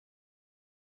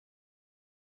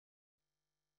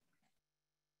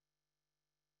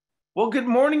Well, good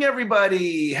morning,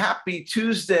 everybody. Happy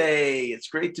Tuesday. It's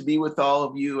great to be with all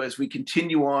of you as we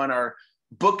continue on our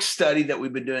book study that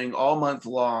we've been doing all month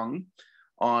long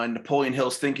on Napoleon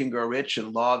Hill's Think and Grow Rich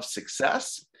and Law of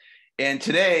Success. And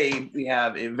today we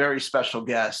have a very special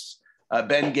guest.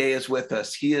 Ben Gay is with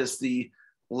us. He is the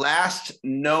last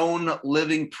known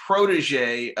living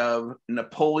protege of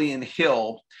Napoleon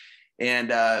Hill. And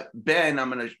Ben, I'm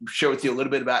going to share with you a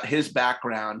little bit about his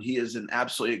background. He is an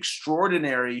absolutely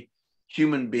extraordinary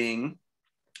human being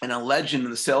and a legend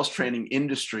in the sales training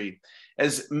industry.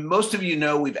 As most of you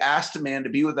know, we've asked a man to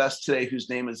be with us today whose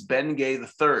name is Ben Gay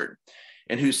III,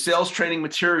 and whose sales training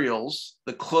materials,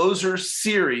 the Closer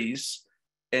series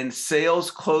and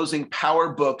Sales Closing Power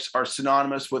books, are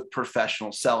synonymous with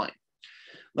professional selling.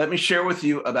 Let me share with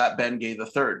you about Ben Gay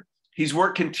III. He's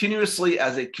worked continuously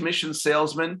as a commission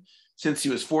salesman since he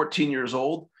was 14 years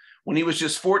old. When he was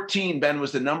just 14, Ben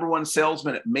was the #1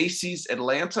 salesman at Macy's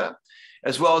Atlanta,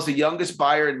 as well as the youngest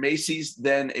buyer in Macy's,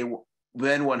 then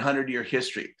 100-year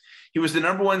history. He was the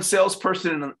 #1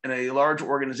 salesperson in a large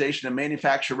organization of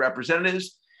manufacturer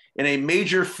representatives in a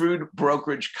major food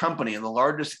brokerage company and the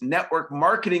largest network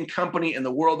marketing company in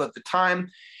the world at the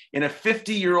time, in a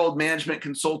 50-year-old management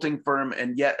consulting firm,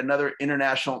 and yet another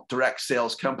international direct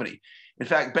sales company. In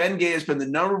fact, Ben Gay has been the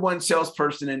 #1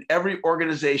 salesperson in every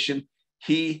organization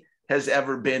he has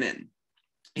ever been in.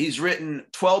 He's written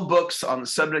 12 books on the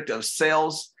subject of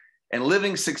sales and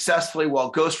living successfully,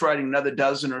 while ghostwriting another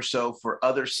dozen or so for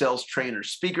other sales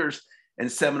trainers, speakers,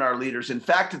 and seminar leaders. In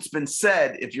fact, it's been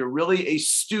said, if you're really a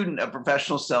student of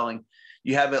professional selling,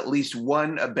 you have at least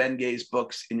one of Ben Gay's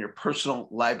books in your personal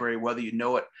library, whether you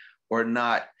know it or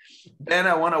not. Ben,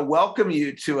 I want to welcome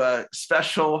you to a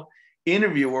special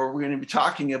interview where we're going to be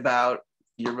talking about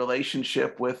your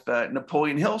relationship with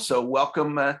Napoleon Hill. So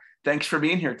welcome. Thanks for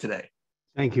being here today.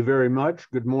 Thank you very much.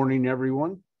 Good morning,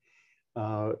 everyone.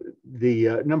 First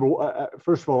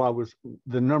of all, I was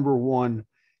the #1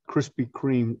 Krispy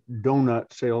Kreme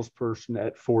donut salesperson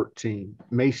at 14.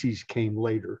 Macy's came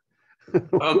later.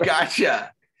 Oh,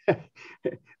 gotcha.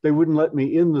 They wouldn't let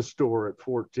me in the store at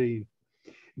 14.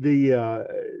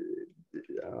 Krispy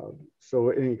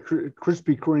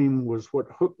Kreme was what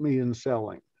hooked me in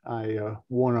selling. I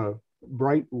won a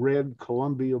bright red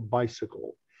Columbia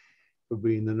bicycle for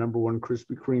being the #1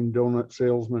 Krispy Kreme donut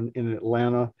salesman in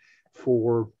Atlanta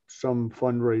for some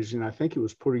fundraising. I think it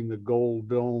was putting the gold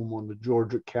dome on the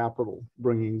Georgia Capitol,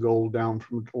 bringing gold down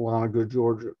from Atlanta,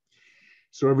 Georgia.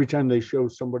 So every time they show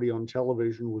somebody on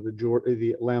television with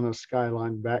the Atlanta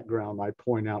skyline background, I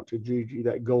point out to Gigi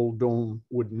that gold dome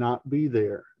would not be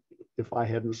there if I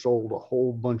hadn't sold a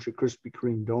whole bunch of Krispy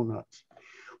Kreme donuts,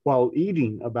 while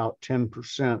eating about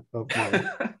 10% of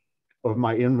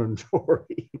my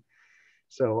inventory.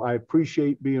 So I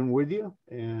appreciate being with you,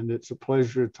 and it's a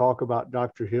pleasure to talk about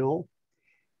Dr. Hill.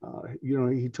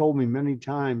 He told me many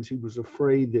times he was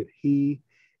afraid that he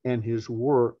and his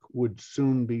work would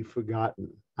soon be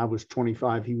forgotten. I was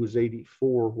 25, he was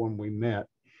 84 when we met,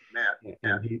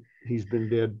 and he's been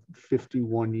dead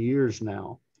 51 years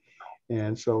now.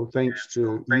 And so thanks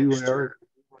to you, Eric,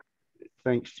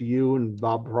 thanks to you and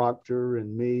Bob Proctor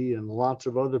and me and lots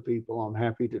of other people, I'm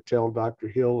happy to tell Dr.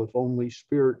 Hill, if only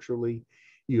spiritually,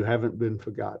 you haven't been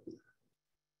forgotten.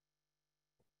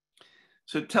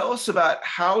 So tell us about,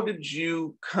 how did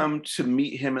you come to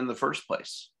meet him in the first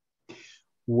place?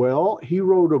 Well, he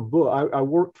wrote a book. I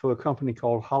worked for a company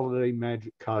called Holiday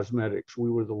Magic Cosmetics. We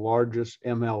were the largest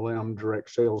MLM direct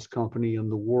sales company in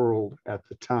the world at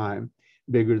the time,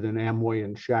 bigger than Amway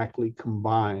and Shackley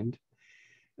combined.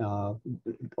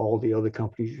 All the other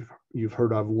companies you've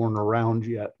heard of weren't around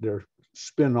yet. They're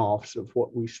spin-offs of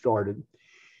what we started.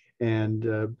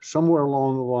 And somewhere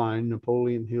along the line,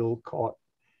 Napoleon Hill caught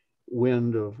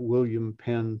wind of William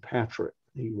Penn Patrick.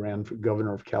 He ran for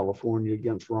governor of California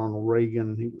against Ronald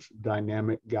Reagan. He was a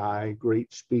dynamic guy,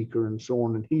 great speaker, and so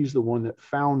on. And he's the one that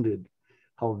founded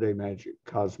Holiday Magic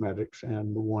Cosmetics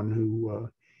and the one who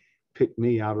picked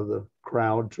me out of the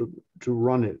crowd to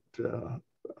run it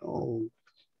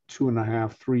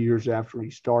 2.5, 3 years after he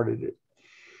started it.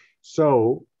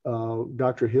 So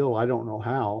Dr. Hill, I don't know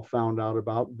how, found out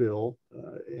about Bill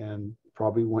and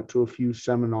probably went to a few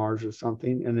seminars or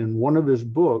something. And in one of his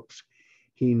books,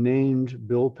 he named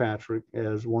Bill Patrick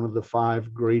as one of the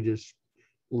 5 greatest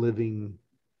living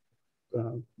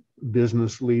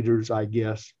business leaders, I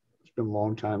guess. It's been a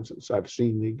long time since I've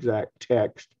seen the exact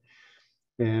text.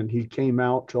 And he came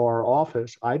out to our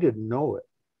office. I didn't know it.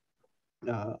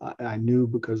 I knew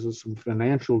because of some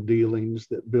financial dealings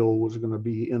that Bill was going to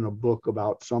be in a book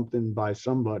about something by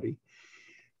somebody.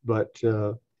 But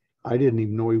I didn't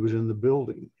even know he was in the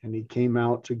building. And he came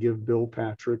out to give Bill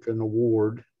Patrick an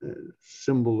award,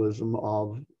 symbolism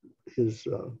of his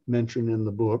mention in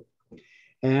the book,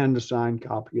 and a signed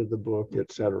copy of the book,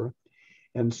 et cetera.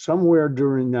 And somewhere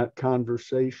during that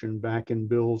conversation back in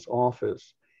Bill's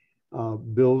office,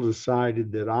 Bill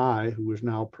decided that I, who was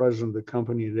now president of the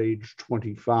company at age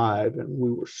 25, and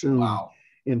we were soon, Wow.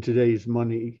 in today's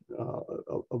money,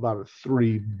 about a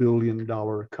 $3 billion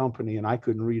company, and I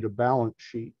couldn't read a balance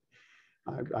sheet.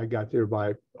 I got there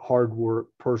by hard work,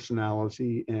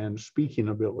 personality, and speaking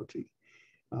ability.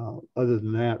 Other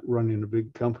than that, running a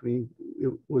big company,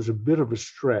 it was a bit of a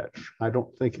stretch. I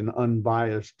don't think an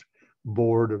unbiased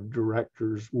board of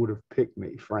directors would have picked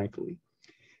me, frankly.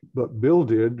 But Bill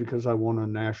did, because I won a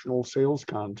national sales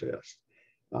contest.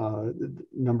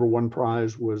 Number one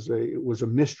prize was a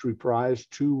mystery prize.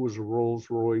 2 was a Rolls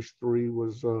Royce. 3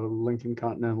 was a Lincoln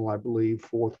Continental, I believe.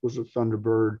 4th was a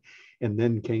Thunderbird, and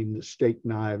then came the steak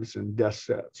knives and desk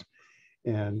sets.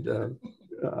 And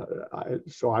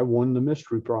so I won the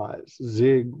mystery prize.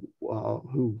 Zig,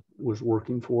 who was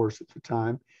working for us at the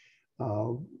time,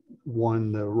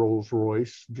 won the Rolls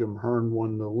Royce. Jim Hearn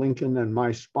won the Lincoln, and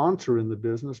my sponsor in the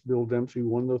business, Bill Dempsey,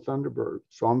 won the Thunderbird.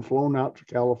 So I'm flown out to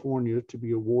California to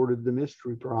be awarded the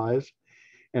mystery prize,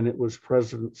 and it was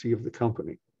presidency of the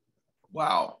company.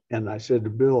 Wow. And I said to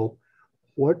Bill,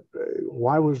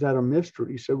 why was that a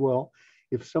mystery? He said, well,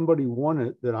 if somebody won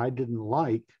it that I didn't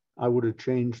like, I would have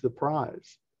changed the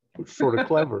prize. It was sort of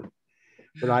clever.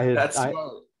 But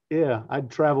I'd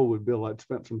traveled with Bill. I'd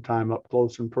spent some time up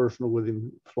close and personal with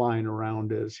him, flying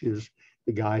around as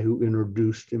the guy who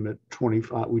introduced him at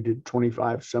 25. We did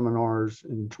 25 seminars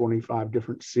in 25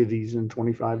 different cities in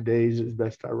 25 days, as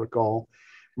best I recall.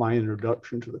 My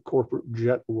introduction to the corporate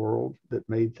jet world that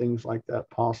made things like that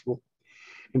possible.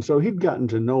 And so he'd gotten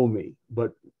to know me,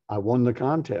 but I won the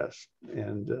contest.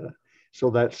 And so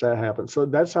that happened. So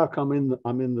that's how come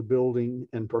I'm in the building,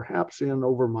 and perhaps in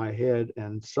over my head,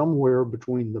 and somewhere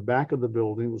between the back of the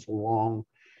building was a long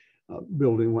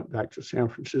building, went back to San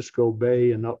Francisco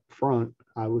Bay, and up front,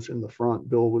 I was in the front,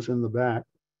 Bill was in the back.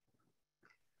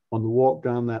 On the walk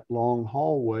down that long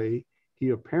hallway, he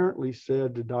apparently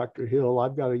said to Dr. Hill,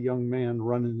 I've got a young man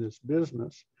running this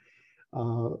business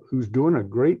who's doing a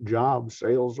great job.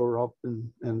 Sales are up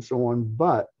and so on,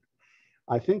 but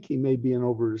I think he may be in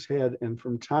over his head, and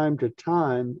from time to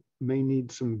time may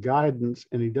need some guidance,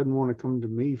 and he doesn't want to come to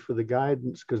me for the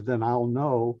guidance, because then I'll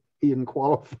know he isn't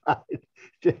qualified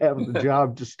to have the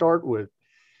job to start with.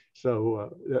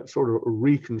 So that's sort of a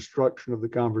reconstruction of the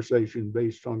conversation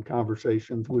based on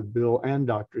conversations with Bill and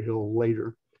Dr. Hill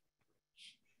later.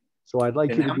 So I'd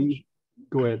like you to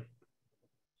go ahead.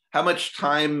 How much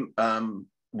time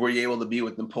were you able to be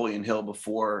with Napoleon Hill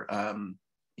before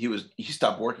he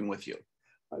stopped working with you?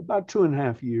 About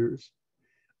 2.5 years.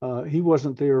 He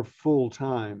wasn't there full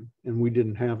time, and we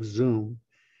didn't have Zoom.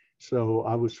 So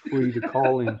I was free to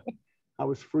call him. I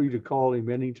was free to call him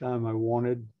anytime I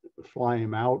wanted, fly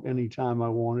him out anytime I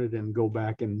wanted, and go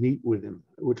back and meet with him,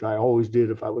 which I always did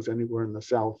if I was anywhere in the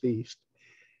Southeast.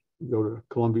 Go to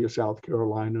Columbia, South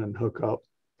Carolina, and hook up.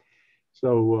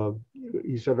 So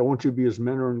he said, I want you to be his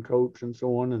mentor and coach and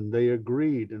so on. And they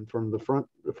agreed. And from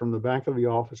the back of the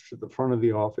office to the front of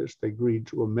the office, they agreed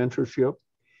to a mentorship,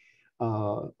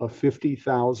 a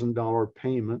 $50,000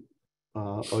 payment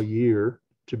a year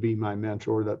to be my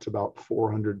mentor. That's about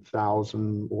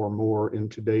 $400,000 or more in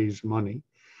today's money.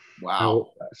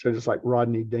 Wow. So just like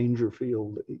Rodney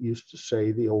Dangerfield used to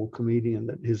say, the old comedian,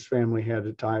 that his family had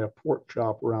to tie a pork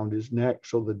chop around his neck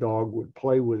so the dog would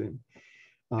play with him.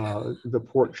 The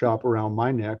pork chop around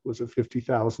my neck was a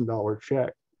 $50,000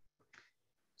 check.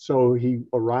 So he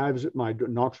arrives at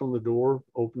knocks on the door,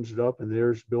 opens it up, and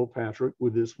there's Bill Patrick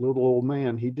with this little old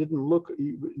man. He didn't look,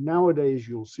 nowadays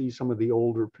you'll see some of the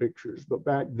older pictures, but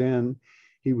back then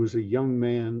he was a young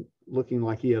man looking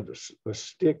like he had a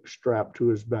stick strapped to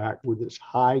his back with this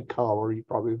high collar. You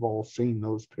probably have all seen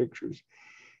those pictures.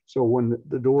 So when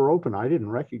the door opened, I didn't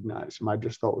recognize him. I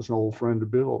just thought it was an old friend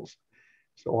of Bill's.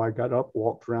 So I got up,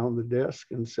 walked around the desk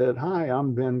and said, hi,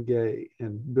 I'm Ben Gay.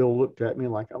 And Bill looked at me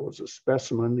like I was a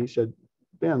specimen. He said,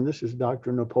 Ben, this is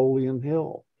Dr. Napoleon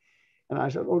Hill. And I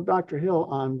said, oh, Dr. Hill,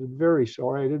 I'm very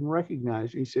sorry. I didn't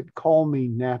recognize you. He said, call me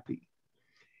Nappy.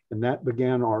 And that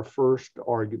began our first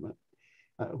argument,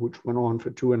 which went on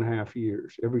for 2.5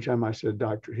 years. Every time I said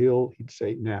Dr. Hill, he'd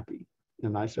say Nappy.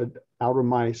 And I said, out of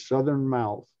my southern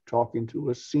mouth, talking to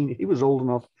a senior, he was old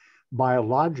enough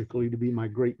biologically to be my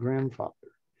great-grandfather.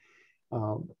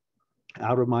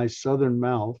 Out of my southern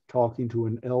mouth, talking to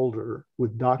an elder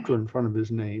with doctor in front of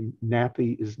his name,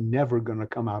 Nappy is never going to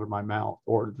come out of my mouth,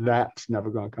 or that's never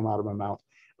going to come out of my mouth.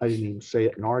 I didn't even say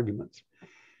it in arguments.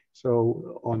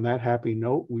 So on that happy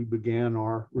note, we began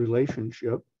our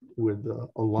relationship with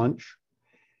a lunch.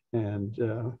 And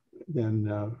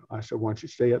then I said, why don't you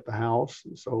stay at the house?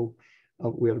 And so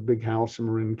we had a big house in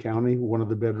Marin County. One of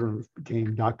the bedrooms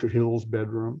became Dr. Hill's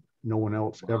bedroom. No one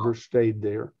else ever stayed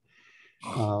there.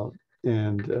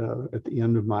 And at the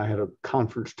end of I had a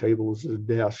conference table as a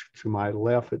desk. To my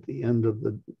left, at the end of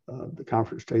the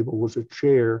conference table, was a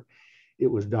chair. It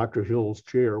was Dr. Hill's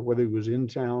chair. Whether he was in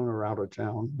town or out of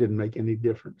town, didn't make any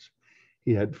difference.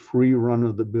 He had free run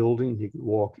of the building. He could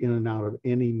walk in and out of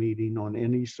any meeting on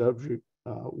any subject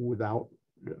without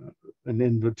an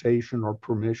invitation or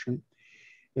permission.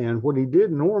 And what he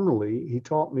did normally, he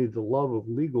taught me the love of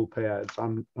legal pads.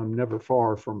 I'm never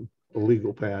far from a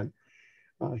legal pad.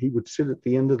 He would sit at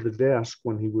the end of the desk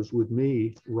when he was with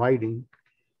me writing,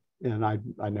 and I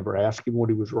never asked him what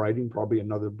he was writing, probably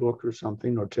another book or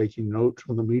something, or taking notes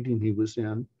on the meeting he was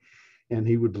in. And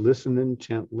he would listen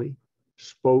intently,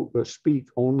 speak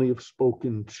only if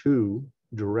spoken to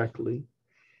directly.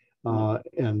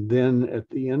 And then at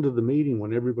the end of the meeting,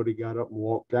 when everybody got up and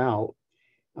walked out,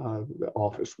 the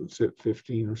office would sit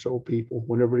 15 or so people.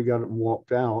 When everybody got up and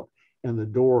walked out and the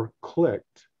door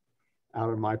clicked, out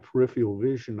of my peripheral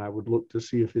vision, I would look to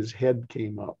see if his head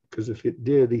came up, because if it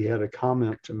did, he had a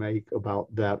comment to make about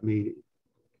that meeting.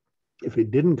 If it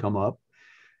didn't come up,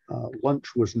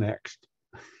 lunch was next.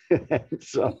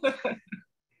 So,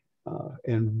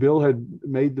 and Bill had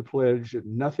made the pledge that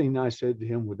nothing I said to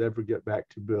him would ever get back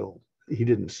to Bill. He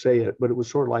didn't say it, but it was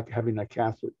sort of like having a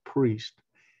Catholic priest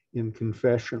in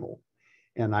confessional.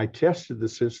 And I tested the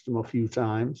system a few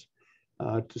times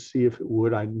to see if it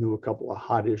would. I knew a couple of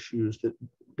hot issues that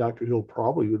Dr. Hill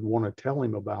probably would want to tell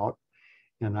him about.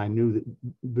 And I knew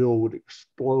that Bill would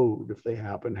explode if they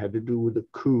happened. Had to do with a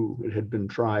coup. It had been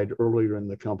tried earlier in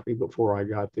the company before I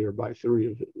got there by 3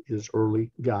 of his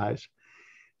early guys.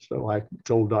 So I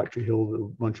told Dr. Hill that a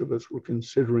bunch of us were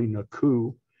considering a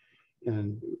coup,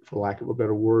 and for lack of a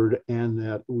better word, and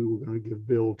that we were going to give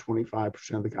Bill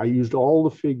 25%. I used all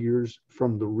the figures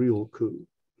from the real coup.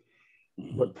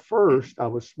 But first, I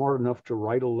was smart enough to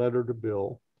write a letter to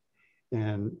Bill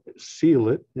and seal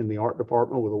it in the art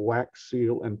department with a wax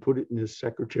seal and put it in his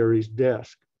secretary's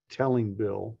desk, telling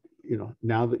Bill,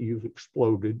 now that you've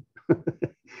exploded,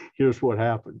 here's what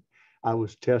happened. I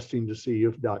was testing to see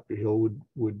if Dr. Hill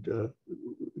would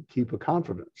keep a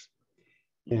confidence.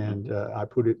 And I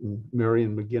put it in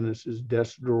Marion McGinnis's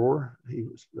desk drawer.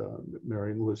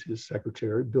 Marion was his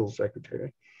secretary, Bill's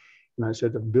secretary. And I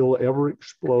said, if Bill ever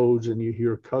explodes and you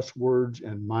hear cuss words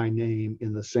and my name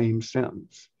in the same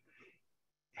sentence,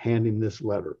 hand him this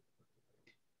letter.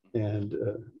 And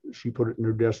she put it in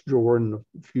her desk drawer. And a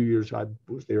few years, I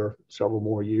was there several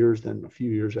more years. Then a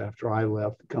few years after I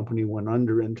left, the company went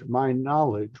under. And to my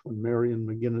knowledge, when Marion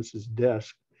McGinnis's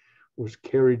desk was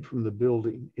carried from the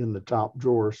building, in the top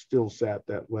drawer still sat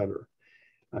that letter.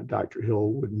 Dr.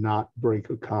 Hill would not break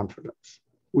a confidence,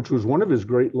 which was one of his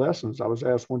great lessons. I was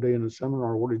asked one day in a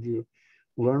seminar, what did you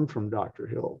learn from Dr.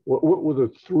 Hill? What were the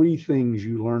 3 things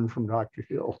you learned from Dr.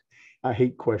 Hill? I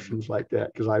hate questions like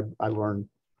that, because I learned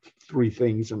 3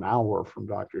 things an hour from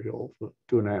Dr. Hill for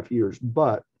 2.5 years.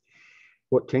 But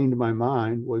what came to my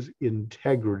mind was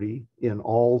integrity in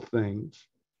all things,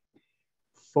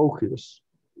 focus,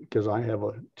 because I have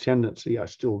a tendency, I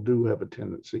still do have a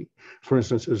tendency. For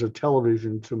instance, there's a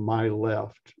television to my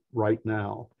left right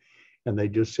now, and they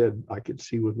just said I could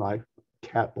see with my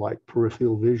cat-like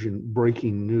peripheral vision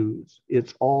breaking news.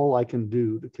 It's all I can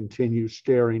do to continue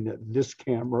staring at this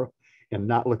camera and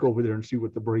not look over there and see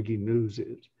what the breaking news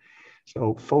is.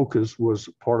 So focus was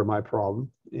part of my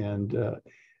problem. And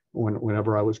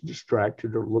whenever I was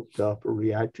distracted or looked up or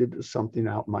reacted to something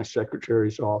out in my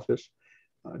secretary's office,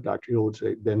 Dr. Hill would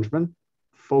say, Benjamin,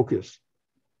 focus,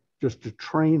 just to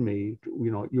train me.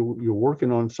 You're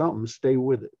working on something, stay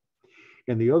with it.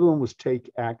 And the other one was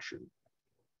take action.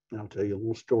 And I'll tell you a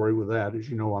little story with that. As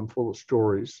you know, I'm full of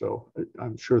stories, so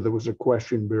I'm sure there was a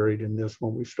question buried in this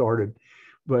when we started.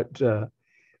 But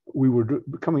we were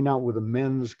coming out with a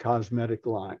men's cosmetic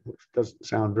line, which doesn't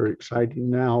sound very exciting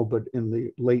now, but in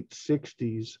the late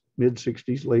 60s, mid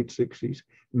 60s, late 60s,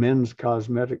 men's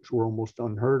cosmetics were almost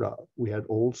unheard of. We had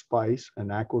Old Spice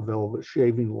and Aqua Velva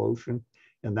shaving lotion,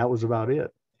 and that was about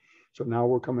it. So now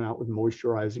we're coming out with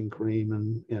moisturizing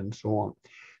cream and so on.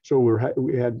 So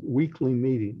we had weekly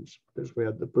meetings, because we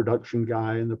had the production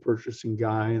guy and the purchasing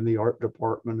guy and the art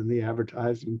department and the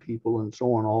advertising people and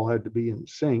so on, all had to be in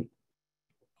sync.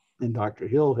 And Dr.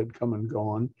 Hill had come and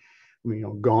gone,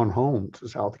 gone home to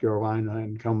South Carolina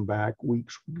and come back.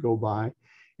 Weeks would go by,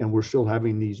 and we're still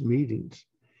having these meetings.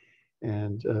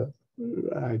 And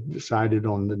I decided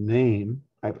on the name.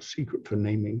 I have a secret for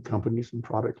naming companies and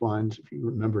product lines. If you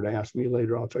remember to ask me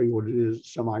later, I'll tell you what it is.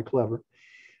 It's semi-clever.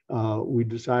 We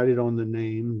decided on the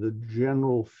name, the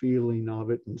general feeling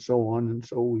of it, and so on. And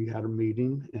so we had a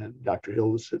meeting, and Dr.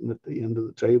 Hill was sitting at the end of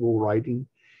the table writing.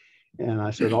 And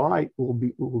I said, all right,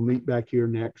 we'll meet back here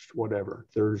next, whatever,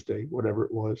 Thursday, whatever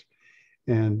it was.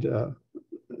 And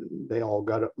they all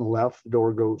got up and left. The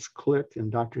door goes click.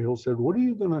 And Dr. Hill said, what are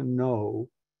you going to know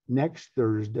next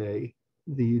Thursday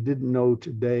that you didn't know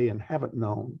today and haven't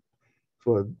known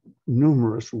for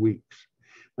numerous weeks?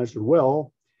 I said,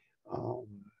 well,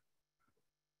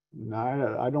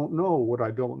 I don't know what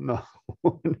I don't know.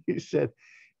 And he said,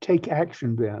 take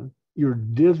action, Ben. You're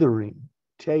dithering.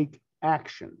 Take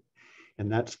action.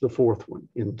 And that's the fourth one,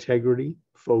 integrity,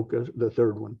 focus. The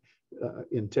third one,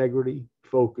 integrity,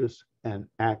 focus, and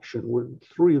action were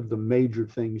three of the major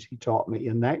things he taught me.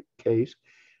 In that case,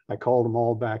 I called them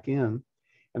all back in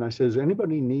and I said, does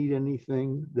anybody need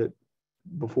anything that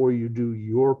before you do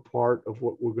your part of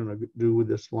what we're going to do with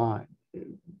this line?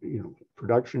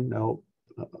 Production, no.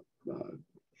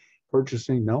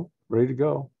 Purchasing, no. Ready to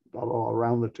go. Blah, blah, blah,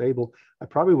 around the table. I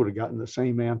probably would have gotten the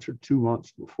same answer 2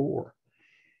 months before.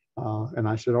 And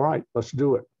I said, all right, let's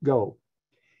do it. Go.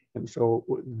 And so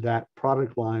that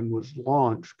product line was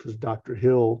launched because Dr.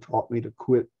 Hill taught me to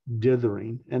quit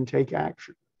dithering and take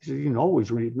action. He said, you can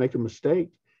always make a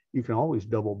mistake. You can always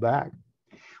double back.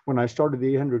 When I started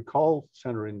the 800 call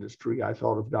center industry, I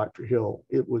thought of Dr. Hill.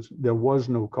 There was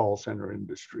no call center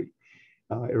industry.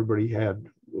 Everybody had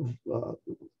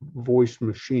voice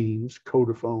machines,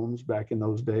 codophones back in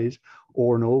those days,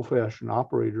 or an old-fashioned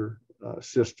operator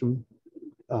system,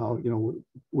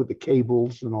 with the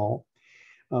cables and all,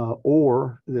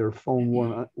 or their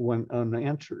phone went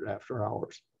unanswered after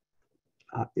hours.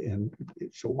 And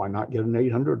so why not get an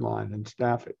 800 line and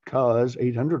staff it? Because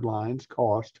 800 lines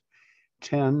cost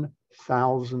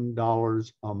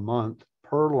 $10,000 a month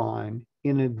per line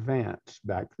in advance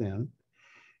back then,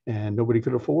 and nobody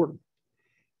could afford them.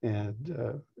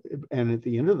 And at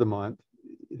the end of the month,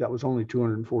 that was only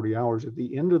 240 hours. At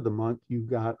the end of the month, you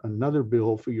got another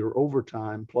bill for your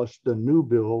overtime plus the new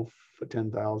bill for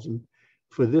 $10,000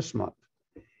 for this month.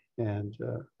 And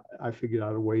I figured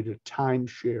out a way to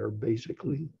timeshare,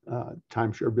 basically.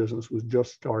 Timeshare business was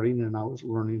just starting, and I was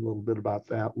learning a little bit about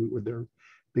that. We were their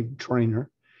big trainer.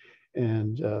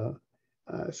 And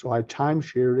so I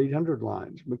timeshared 800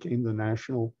 lines, became the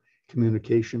national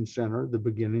communication center, the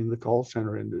beginning of the call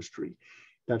center industry.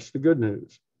 That's the good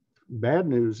news. Bad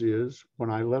news is when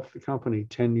I left the company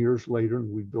 10 years later, and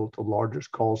we built the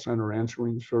largest call center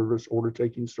answering service, order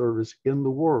taking service in the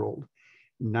world,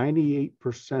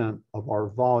 98% of our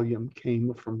volume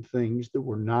came from things that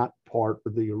were not part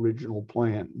of the original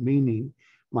plan, meaning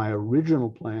my original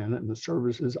plan and the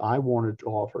services I wanted to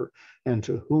offer and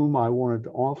to whom I wanted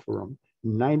to offer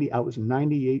them, I was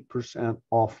 98%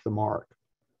 off the mark.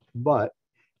 But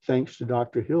thanks to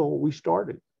Dr. Hill, we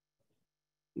started.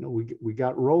 We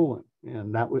got rolling,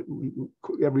 and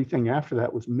everything after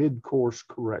that was mid-course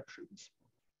corrections.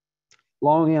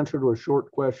 Long answer to a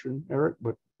short question, Eric,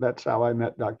 but that's how I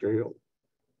met Dr. Hill.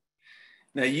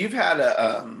 Now, you've had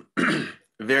a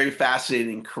very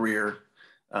fascinating career.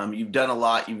 You've done a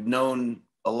lot. You've known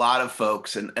a lot of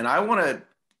folks, and I want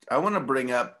to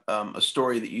bring up a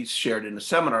story that you shared in a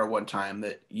seminar one time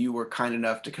that you were kind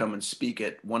enough to come and speak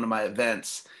at one of my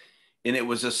events. And it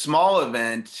was a small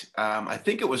event. I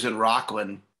think it was in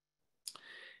Rockland,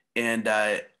 and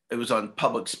it was on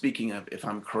public speaking, if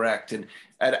I'm correct. And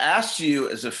I'd asked you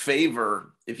as a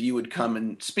favor if you would come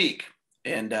and speak,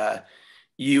 and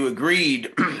you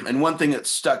agreed. And one thing that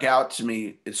struck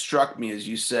me, as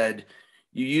you said,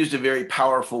 you used a very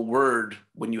powerful word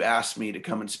when you asked me to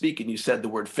come and speak, and you said the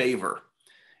word favor,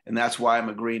 and that's why I'm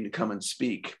agreeing to come and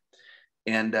speak.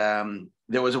 And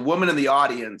there was a woman in the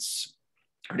audience.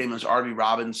 Her name was Arby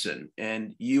Robinson,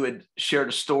 and you had shared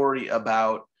a story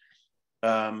about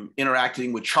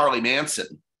interacting with Charlie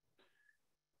Manson.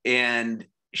 And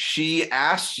she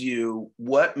asked you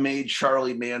what made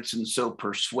Charlie Manson so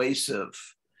persuasive.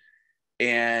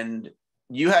 And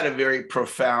you had a very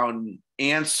profound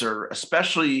answer,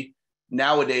 especially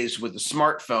nowadays with the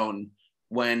smartphone,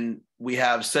 when we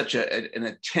have such an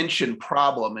attention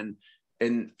problem.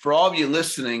 And for all of you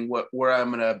listening, what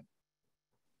I'm going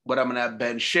to have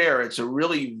Ben share, it's a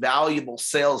really valuable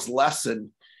sales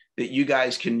lesson that you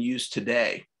guys can use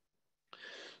today.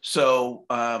 So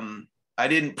I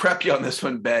didn't prep you on this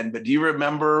one, Ben, but do you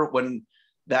remember when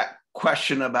that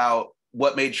question about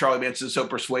what made Charlie Manson so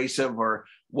persuasive, or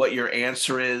what your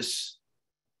answer is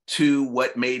to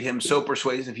what made him so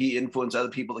persuasive he influenced other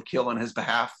people to kill on his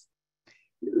behalf?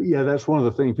 Yeah, that's one of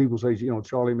the things people say,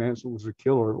 Charlie Manson was a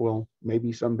killer. Well,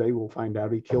 maybe someday we'll find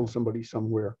out he killed somebody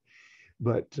somewhere.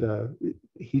 But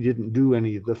he didn't do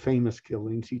any of the famous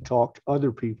killings. He talked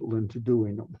other people into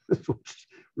doing them. This was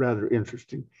rather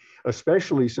interesting,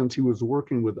 especially since he was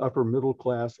working with upper middle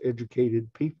class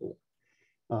educated people.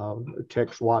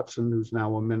 Tex Watson, who's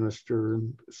now a minister,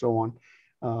 and so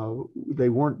on. They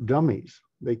weren't dummies.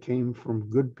 They came from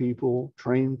good people,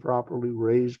 trained properly,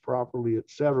 raised properly,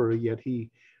 etc. Yet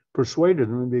he persuaded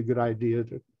them it'd be a good idea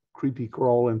to creepy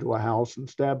crawl into a house and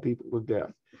stab people to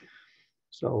death.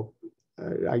 So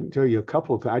I can tell you a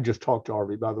couple of things. I just talked to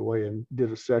Harvey, by the way, and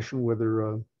did a session with her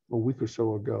a week or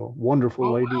so ago.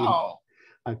 Wonderful lady. Wow.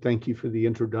 I thank you for the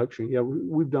introduction. Yeah,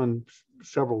 we've done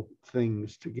several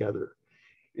things together.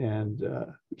 And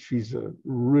she's a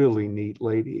really neat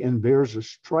lady and bears a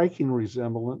striking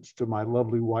resemblance to my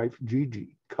lovely wife,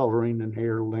 Gigi, coloring and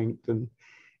hair length and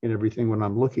everything. When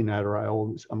I'm looking at her,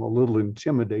 I'm a little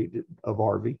intimidated of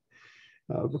Harvey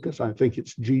because I think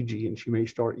it's Gigi and she may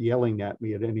start yelling at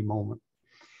me at any moment.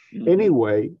 Mm-hmm.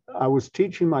 Anyway, I was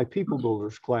teaching my People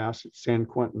Builders class at San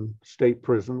Quentin State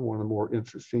Prison, one of the more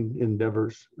interesting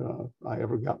endeavors I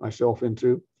ever got myself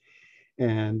into.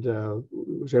 And it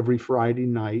was every Friday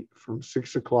night from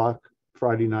 6 o'clock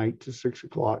Friday night to 6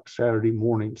 o'clock Saturday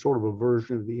morning, sort of a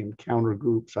version of the encounter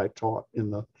groups I taught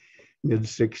in the mid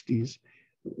 60s,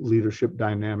 leadership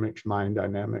dynamics, mind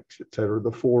dynamics, et cetera,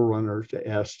 the forerunners to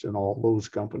EST and all those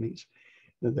companies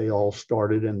that they all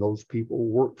started, and those people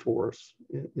work for us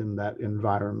in that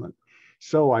environment.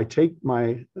 So I take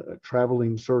my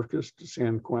traveling circus to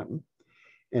San Quentin,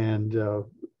 and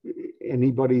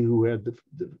anybody who had the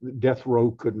death row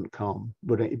couldn't come,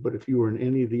 but if you were in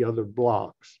any of the other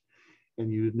blocks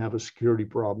and you didn't have a security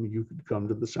problem, you could come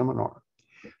to the seminar.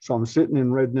 So I'm sitting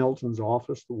in Red Nelton's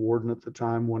office, the warden at the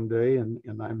time, one day,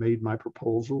 and I made my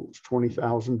proposal. It was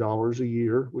 $20,000 a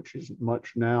year, which isn't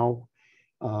much now,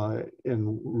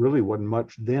 and really wasn't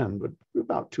much then, but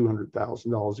about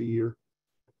 $200,000 a year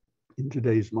in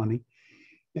today's money.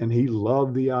 And he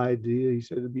loved the idea. He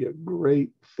said it'd be a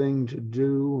great thing to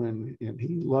do, and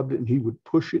he loved it, and he would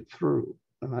push it through.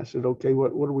 And I said, okay,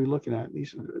 what are we looking at? And he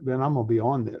said, Ben, I'm gonna be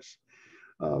on this.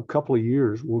 A couple of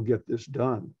years, we'll get this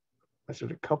done. I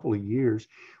said, a couple of years.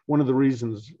 One of the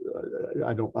reasons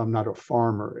I'm not a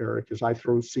farmer, Eric, is I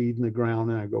throw seed in the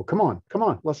ground and I go, come on,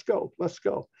 let's go.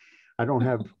 I don't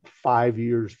have 5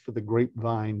 years for the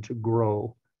grapevine to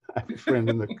grow. I have a friend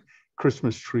in the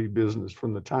Christmas tree business.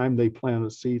 From the time they plant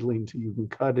a seedling till you can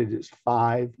cut it is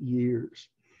 5 years.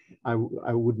 I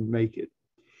wouldn't make it.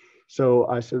 So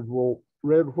I said, well,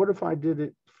 Red, what if I did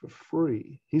it for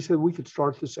free? He said, we could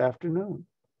start this afternoon.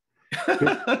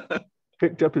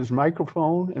 Picked up his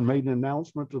microphone and made an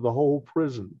announcement to the whole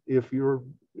prison. If you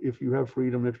have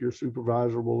freedom, if you're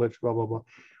supervisor, we'll let you blah, blah, blah.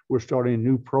 We're starting a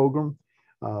new program.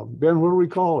 Ben, what do we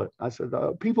call it? I said,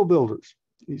 People Builders.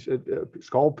 He said,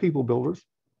 it's called People Builders,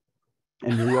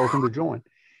 and you're welcome to join.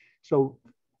 So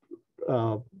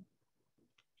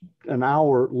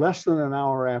less than an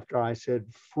hour after I said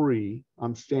free,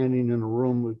 I'm standing in a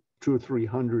room with 200 or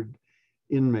 300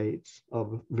 inmates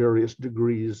of various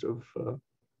degrees of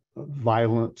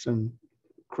violence and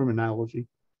criminality.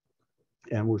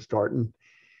 And we're starting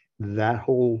that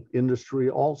whole industry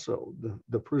also,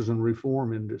 the prison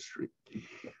reform industry.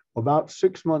 About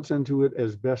 6 months into it,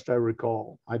 as best I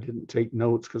recall, I didn't take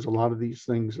notes because a lot of these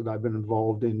things that I've been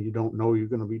involved in, you don't know you're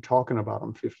going to be talking about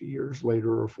them 50 years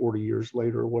later or 40 years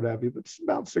later or what have you. But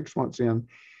about 6 months in,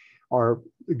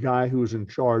 the guy who was in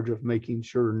charge of making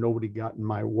sure nobody got in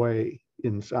my way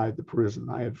inside the prison.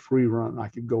 I had free run. I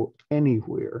could go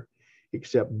anywhere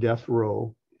except death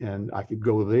row, and I could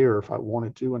go there if I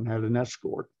wanted to and had an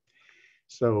escort.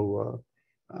 So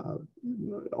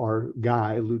our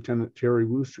guy, Lieutenant Terry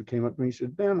Wooster, came up to me and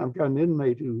said, Ben, I've got an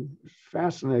inmate who's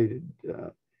fascinated,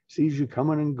 sees you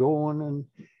coming and going,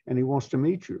 and he wants to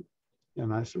meet you.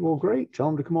 And I said, well, great, tell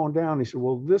him to come on down. He said,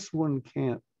 well, this one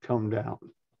can't come down.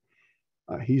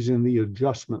 He's in the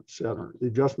adjustment center. The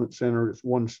adjustment center is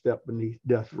one step beneath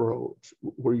death row. It's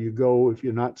where you go if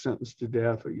you're not sentenced to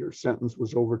death or your sentence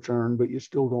was overturned, but you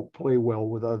still don't play well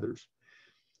with others.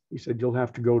 He said, you'll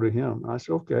have to go to him. And I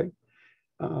said, okay,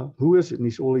 who is it? And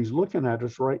he said, well, he's looking at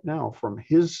us right now from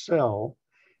his cell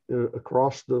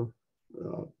across the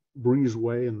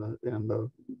breezeway and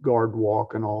the guard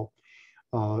walk and all.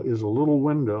 Is a little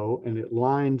window, and it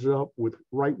lines up with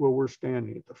right where we're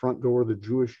standing at the front door of the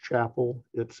Jewish chapel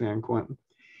at San Quentin.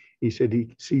 He said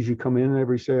he sees you come in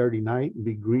every Saturday night and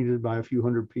be greeted by a few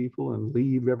hundred people and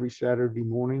leave every Saturday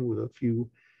morning with a few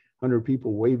hundred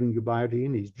people waving goodbye to you.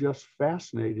 And he's just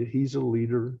fascinated. He's a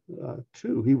leader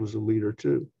too. He was a leader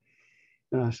too.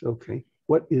 And I said, okay,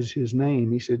 what is his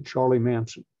name? He said, Charlie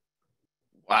Manson.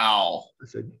 Wow. I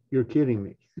said, you're kidding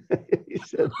me. He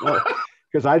said, no,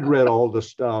 because I'd read all the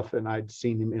stuff and I'd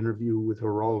seen him interview with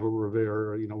Geraldo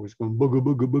Rivera. You know, he's going booga,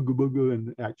 booga, booga, booga,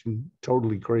 and acting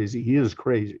totally crazy. He is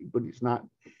crazy, but he's not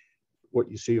what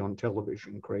you see on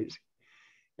television crazy.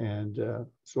 And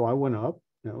so I went up,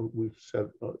 you know, we've set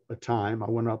a time. I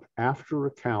went up after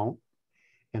a count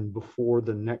and before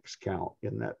the next count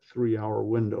in that 3-hour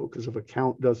window. Because if a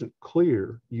count doesn't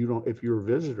clear, you don't, if you're a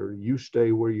visitor, you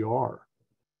stay where you are.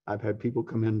 I've had people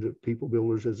come into People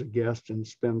Builders as a guest and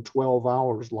spend 12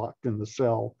 hours locked in the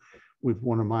cell with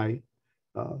one of my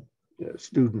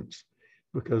students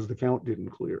because the count didn't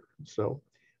clear. So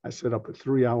I set up a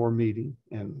 3-hour meeting,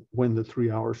 and when the 3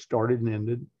 hours started and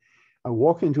ended, I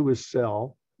walk into his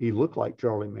cell. He looked like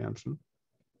Charlie Manson.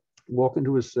 Walk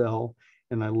into his cell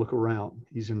and I look around.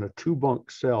 He's in a 2-bunk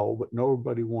cell, but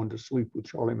nobody wanted to sleep with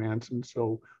Charlie Manson.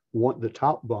 So the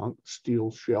top bunk,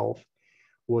 steel shelf,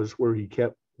 was where he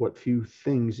kept what few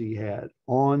things he had.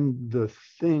 On the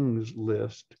things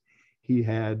list, he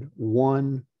had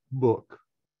one book.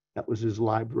 That was his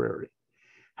library.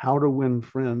 How to Win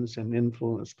Friends and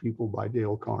Influence People by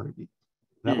Dale Carnegie.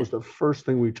 That was the first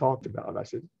thing we talked about. I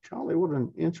said, Charlie, what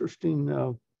an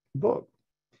interesting book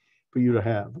for you to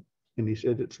have. And he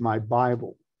said, it's my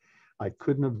Bible. I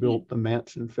couldn't have built the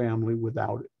Manson family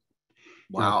without it.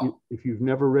 Wow. Now, if you've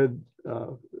never read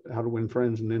How to Win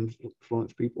Friends and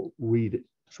Influence People, read it.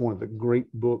 It's one of the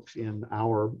great books in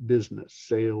our business,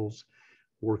 sales,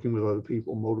 working with other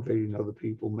people, motivating other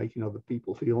people, making other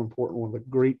people feel important. One of the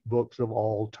great books of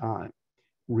all time.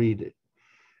 Read it.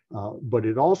 But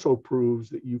it also proves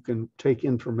that you can take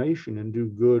information and do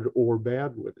good or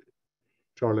bad with it.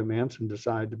 Charlie Manson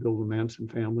decided to build a Manson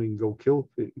family and go kill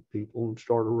people and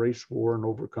start a race war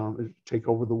and take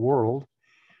over the world.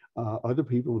 Other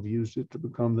people have used it to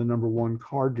become the #1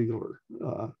 car dealer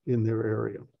in their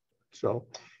area. So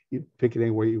you pick it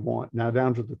any way you want. Now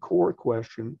down to the core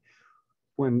question.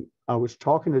 When I was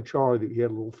talking to Charlie, he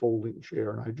had a little folding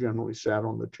chair, and I generally sat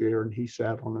on the chair and he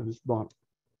sat on his bunk.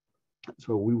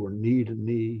 So we were knee to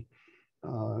knee.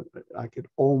 I could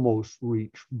almost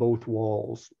reach both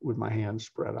walls with my hands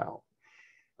spread out.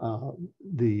 And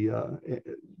in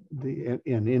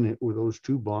it were those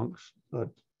 2 bunks, a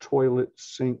toilet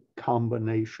sink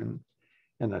combination,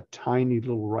 and a tiny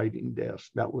little writing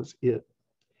desk. That was it.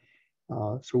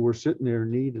 So we're sitting there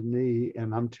knee to knee,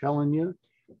 and I'm telling you,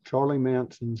 Charlie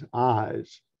Manson's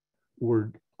eyes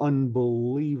were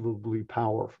unbelievably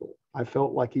powerful. I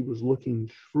felt like he was looking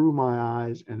through my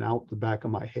eyes and out the back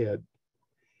of my head.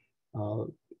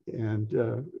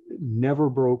 And never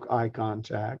broke eye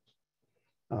contact.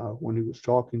 When he was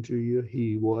talking to you,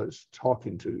 he was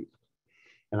talking to you.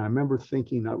 And I remember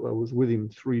thinking, I was with him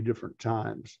 3 different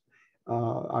times.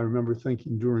 I remember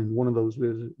thinking during one of those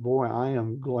visits, boy, I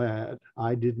am glad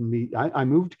I didn't meet. I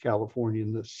moved to California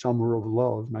in the summer of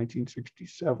love,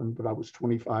 1967, but I was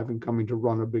 25 and coming to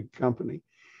run a big company.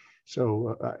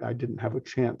 So I didn't have a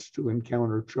chance to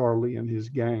encounter Charlie and his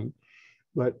gang.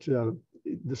 But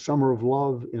the summer of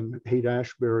love in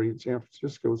Haight-Ashbury in San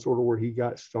Francisco is sort of where he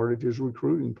started his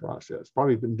recruiting process.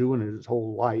 Probably been doing it his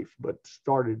whole life, but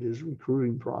started his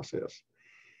recruiting process.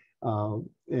 I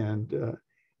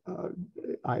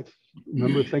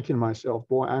remember thinking to myself,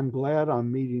 boy, I'm glad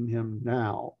I'm meeting him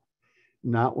now,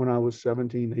 not when I was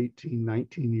 17, 18,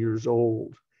 19 years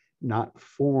old, not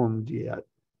formed yet,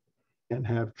 and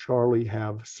have Charlie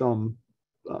have some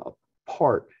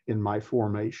part in my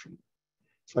formation.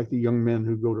 It's like the young men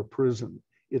who go to prison.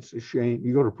 It's a shame.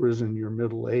 You go to prison, you're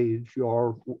middle age, you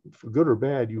are, for good or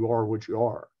bad, you are what you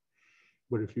are.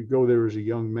 But if you go there as a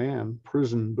young man,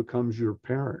 prison becomes your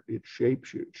parent. It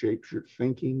shapes you. It shapes your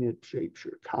thinking. It shapes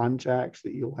your contacts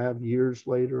that you'll have years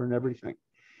later and everything.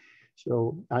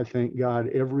 So I thank God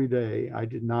every day I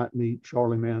did not meet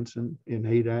Charlie Manson in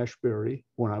Haight-Ashbury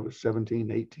when I was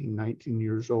 17, 18, 19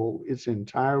 years old. It's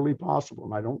entirely possible.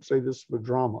 And I don't say this for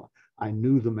drama. I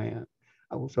knew the man.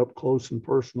 I was up close and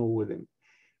personal with him.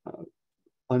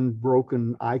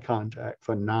 Unbroken eye contact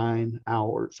for 9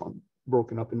 hours,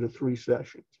 broken up into 3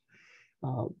 sessions.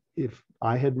 If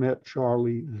I had met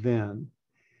Charlie then,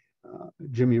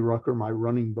 Jimmy Rucker, my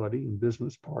running buddy and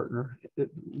business partner,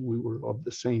 we were of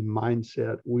the same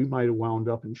mindset. We might have wound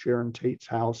up in Sharon Tate's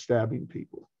house stabbing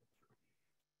people.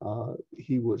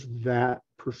 He was that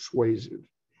persuasive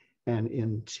and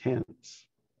intense.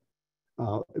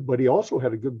 But he also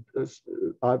had a good,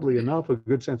 oddly enough, a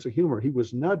good sense of humor. He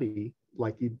was nutty,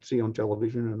 like you'd see on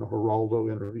television in a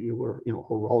Geraldo interview where,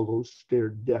 Geraldo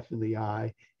stared death in the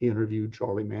eye. He interviewed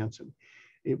Charlie Manson.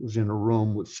 It was in a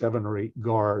room with 7 or 8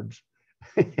 guards.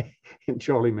 And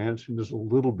Charlie Manson is a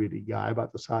little bitty guy,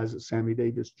 about the size of Sammy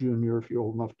Davis Jr., if you're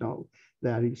old enough to know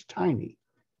that. He's tiny.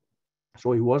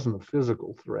 So he wasn't a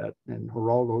physical threat, and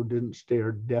Geraldo didn't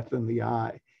stare death in the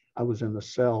eye. I was in the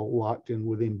cell, locked in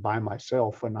with him by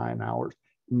myself for 9 hours,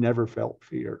 never felt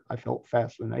fear. I felt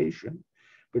fascination,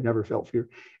 but never felt fear.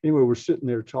 Anyway, we're sitting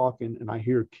there talking, and I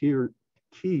hear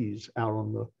keys out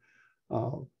on the,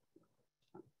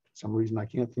 some reason I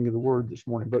can't think of the word this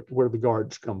morning, but where the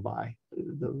guards come by,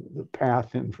 the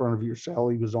path in front of your cell.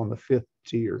 He was on the 5th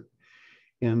tier,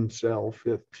 in cell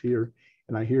 5th tier,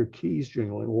 and I hear keys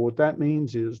jingling. Well, what that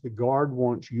means is the guard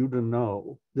wants you to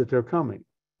know that they're coming.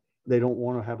 They don't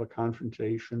want to have a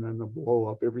confrontation and a blow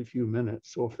up every few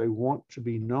minutes. So if they want to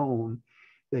be known,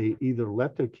 they either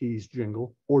let their keys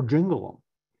jingle or jingle them.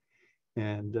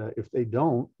 And if they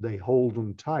don't, they hold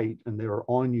them tight, and they are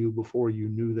on you before you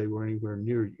knew they were anywhere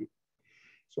near you.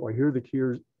 So I hear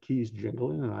the keys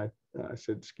jingling, and I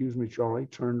said, "Excuse me, Charlie,"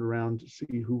 turned around to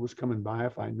see who was coming by,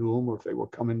 if I knew them or if they were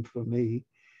coming for me.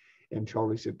 And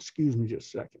Charlie said, "Excuse me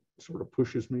just a second," sort of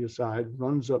pushes me aside,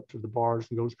 runs up to the bars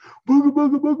and goes, "Booga,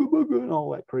 booga, booga, booga," and all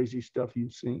that crazy stuff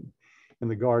you've seen.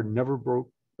 And the guard never broke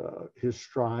his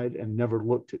stride and never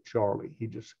looked at Charlie. He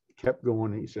just kept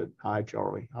going. And he said, "Hi,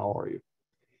 Charlie, how are you?"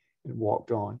 And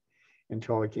walked on. And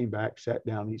Charlie came back, sat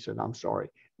down. He said, "I'm sorry."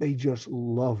 They just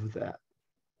love that.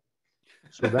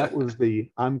 So that was the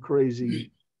I'm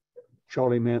crazy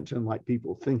Charlie Manson, like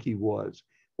people think he was.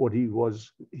 What he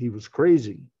was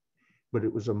crazy, but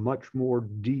it was a much more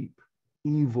deep,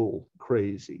 evil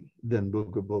crazy than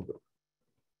Booga Booga.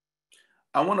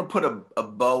 I want to put a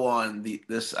bow on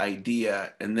this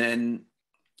idea. And then,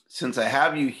 since I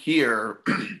have you here,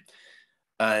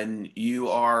 and you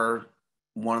are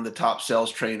one of the top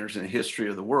sales trainers in the history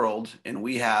of the world, and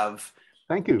we have,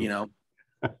 thank you. You know,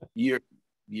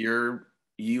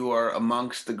 you are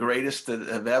amongst the greatest that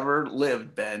have ever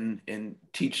lived, Ben, in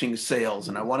teaching sales.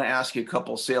 And I want to ask you a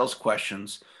couple of sales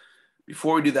questions.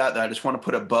 Before we do that, I just want to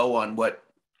put a bow on what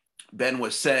Ben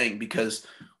was saying, because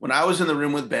when I was in the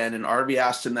room with Ben and Arvi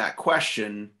asked him that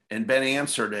question and Ben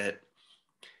answered it,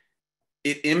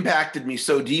 it impacted me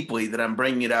so deeply that I'm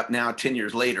bringing it up now 10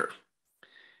 years later.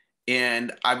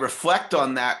 And I reflect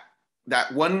on that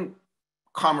one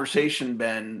conversation,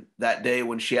 Ben, that day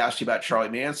when she asked you about Charlie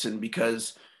Manson,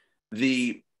 because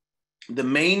the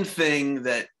main thing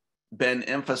that Ben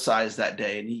emphasized that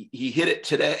day, and he hit it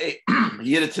today,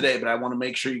 but I want to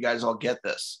make sure you guys all get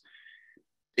this,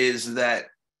 is that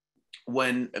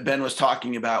when Ben was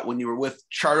talking about when you were with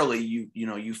Charlie,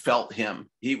 you felt him.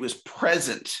 He was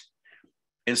present.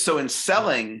 And so in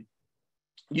selling,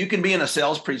 you can be in a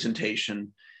sales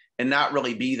presentation and not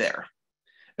really be there,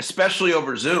 especially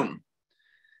over Zoom.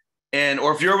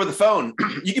 Or if you're over the phone,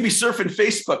 you can be surfing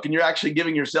Facebook and you're actually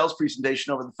giving your sales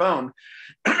presentation over the phone.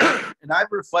 And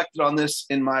I've reflected on this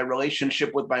in my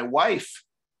relationship with my wife,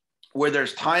 where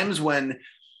there's times when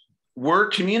we're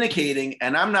communicating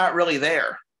and I'm not really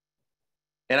there.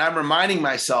 And I'm reminding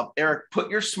myself, Eric, put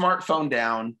your smartphone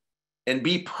down and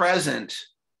be present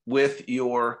with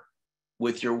your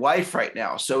wife right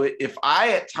now. So if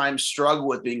I at times struggle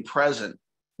with being present,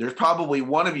 there's probably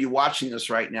one of you watching this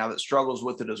right now that struggles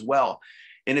with it as well.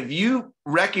 And if you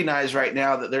recognize right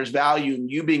now that there's value in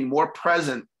you being more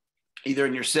present, either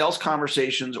in your sales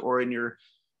conversations or in your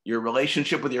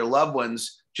relationship with your loved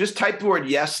ones, just type the word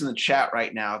yes in the chat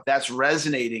right now if that's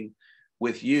resonating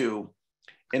with you.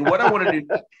 And what I want to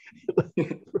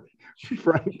do,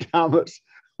 Frank Thomas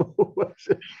was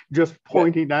just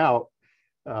pointing out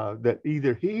that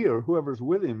either he or whoever's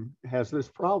with him has this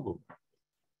problem.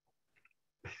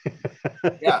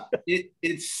 Yeah, it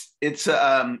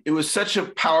was such a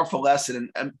powerful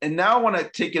lesson, and now I want to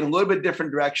take it a little bit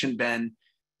different direction, Ben,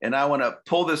 and I want to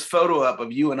pull this photo up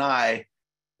of you and I.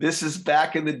 This is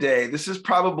back in the day. This is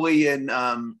probably in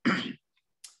the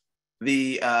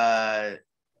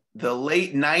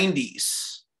late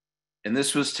 90s, and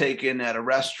this was taken at a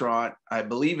restaurant, I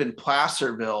believe in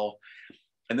Placerville,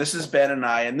 and this is Ben and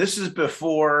I, and this is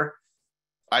before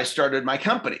I started my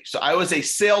company. So I was a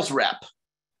sales rep.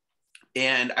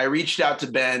 And I reached out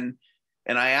to Ben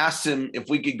and I asked him if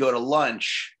we could go to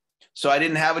lunch. So I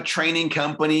didn't have a training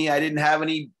company. I didn't have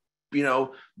any,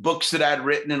 books that I'd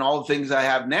written and all the things I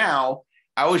have now.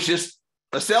 I was just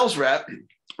a sales rep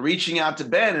reaching out to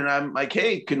Ben. And I'm like,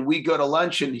 hey, can we go to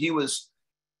lunch? And he was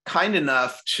kind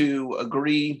enough to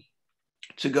agree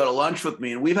to go to lunch with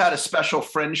me. And we've had a special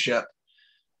friendship.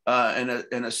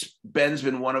 Ben's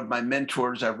been one of my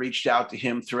mentors. I've reached out to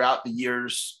him throughout the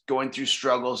years, going through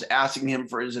struggles, asking him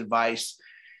for his advice.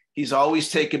 He's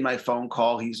always taken my phone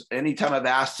call. Anytime I've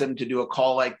asked him to do a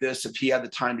call like this, if he had the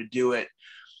time to do it.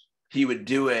 he would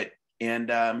do it.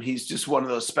 And he's just one of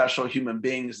those special human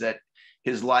beings that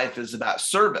his life is about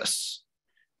service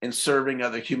and serving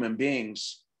other human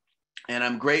beings. And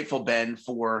I'm grateful, Ben,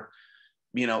 for,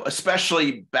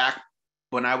 especially back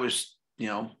when I was,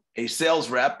 a sales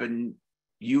rep, and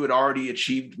you had already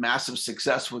achieved massive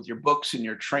success with your books and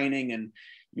your training, and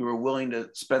you were willing to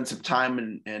spend some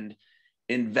time and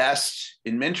invest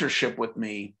in mentorship with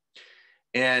me.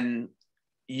 And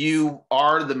you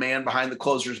are the man behind the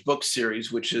Closer's book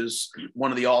series, which is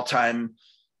one of the all-time,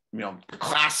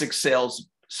 classic sales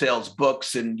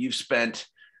books. And you've spent,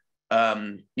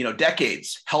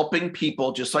 decades helping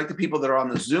people, just like the people that are on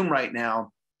the Zoom right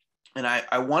now. And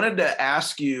I wanted to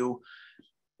ask you,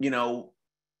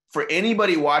 for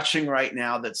anybody watching right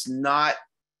now that's not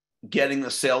getting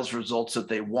the sales results that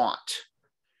they want,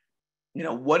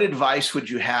 what advice would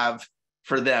you have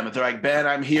for them? If they're like, Ben,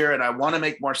 I'm here and I want to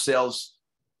make more sales,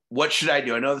 what should I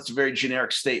do? I know that's a very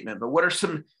generic statement, but what are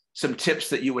some tips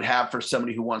that you would have for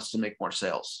somebody who wants to make more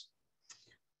sales?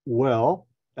 Well,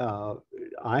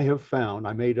 I have found,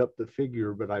 I made up the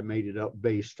figure, but I made it up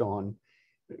based on,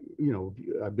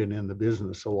 I've been in the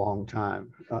business a long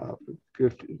time,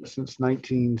 since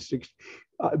 1960.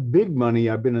 Big money,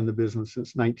 I've been in the business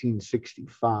since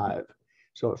 1965.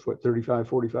 So it's 35,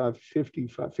 45,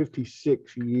 55,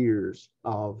 56 years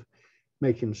of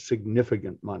making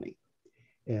significant money.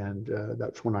 And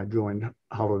that's when I joined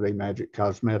Holiday Magic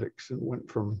Cosmetics and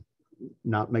went from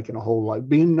not making a whole lot,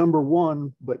 being number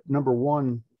one, but number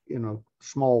one in a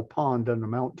small pond doesn't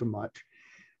amount to much.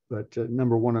 But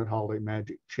number one at Holiday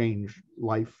Magic changed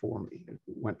life for me. It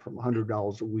went from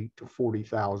 $100 a week to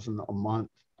 $40,000 a month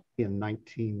in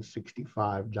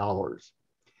 1965 dollars.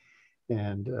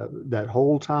 And that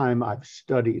whole time I've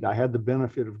studied. I had the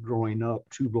benefit of growing up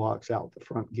 2 blocks out the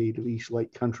front gate of East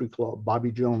Lake Country Club,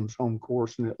 Bobby Jones' home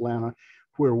course in Atlanta,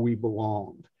 where we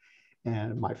belonged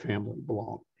and my family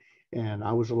belonged. And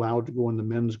I was allowed to go in the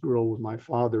men's grill with my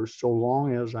father so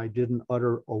long as I didn't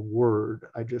utter a word.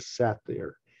 I just sat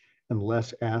there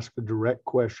unless asked a direct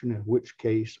question, in which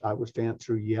case I was to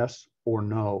answer yes or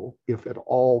no, if at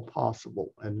all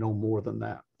possible, and no more than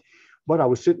that. But I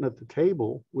was sitting at the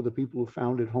table with the people who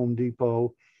founded Home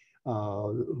Depot,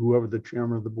 whoever the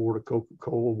chairman of the board of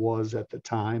Coca-Cola was at the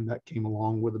time, that came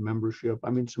along with a membership. I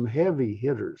mean, some heavy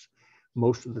hitters.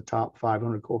 Most of the top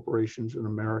 500 corporations in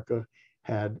America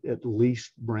had at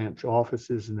least branch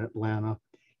offices in Atlanta.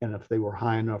 And if they were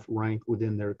high enough rank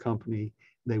within their company,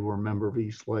 they were a member of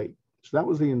East Lake. So that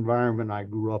was the environment I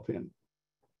grew up in.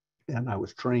 And I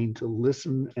was trained to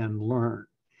listen and learn.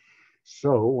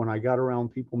 So when I got around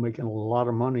people making a lot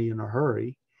of money in a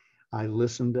hurry, I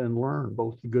listened and learned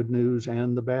both the good news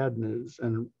and the bad news,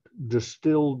 and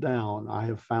distilled down. I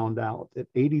have found out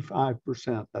that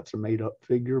 85%, that's a made up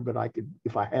figure, but I could,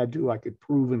 if I had to, I could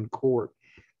prove in court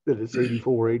that it's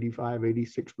 84, 85,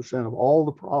 86% of all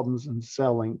the problems in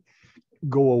selling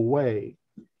go away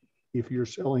if you're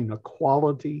selling a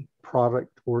quality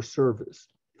product or service.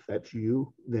 If that's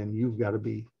you, then you've got to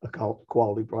be a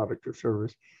quality product or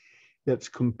service that's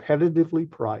competitively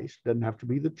priced. Doesn't have to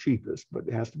be the cheapest, but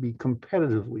it has to be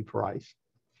competitively priced.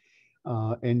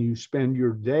 And you spend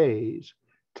your days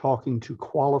talking to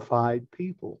qualified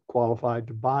people, qualified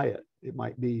to buy it. It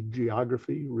might be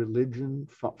geography, religion,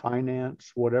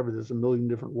 finance, whatever. There's a million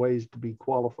different ways to be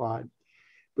qualified.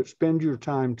 But spend your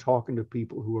time talking to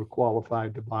people who are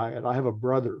qualified to buy it. I have a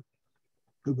brother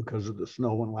who, because of the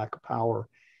snow and lack of power,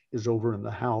 is over in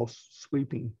the house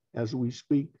sleeping as we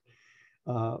speak,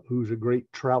 who's a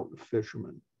great trout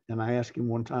fisherman. And I asked him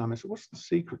one time, I said, what's the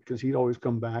secret? Because he'd always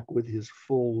come back with his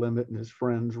full limit and his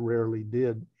friends rarely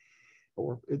did,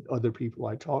 or other people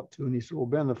I talked to. And he said, well,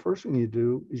 Ben, the first thing you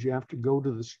do is you have to go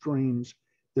to the streams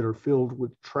that are filled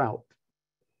with trout.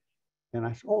 And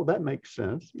I said, oh, that makes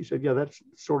sense. He said, yeah, that's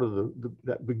sort of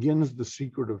that begins the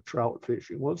secret of trout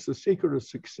fishing. Well, it's the secret of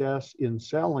success in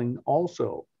selling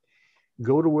also.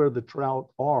 Go to where the trout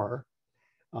are,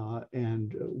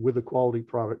 and with a quality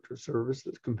product or service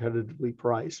that's competitively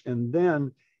priced. And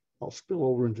then I'll spill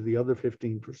over into the other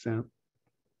 15%.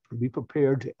 Be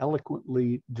prepared to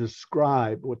eloquently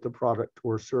describe what the product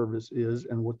or service is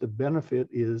and what the benefit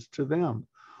is to them.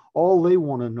 All they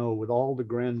want to know, with all the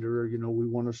grandeur, we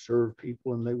want to serve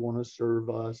people and they want to serve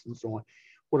us and so on.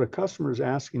 What a customer is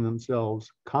asking themselves,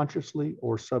 consciously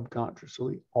or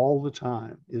subconsciously, all the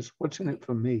time is, what's in it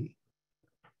for me?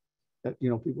 That,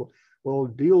 people, well,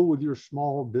 deal with your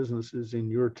small businesses in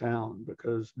your town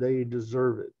because they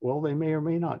deserve it. Well, they may or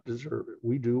may not deserve it.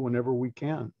 We do whenever we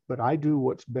can. But I do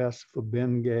what's best for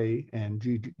Ben Gay and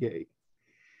Gigi Gay.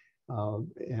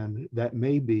 And that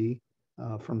may be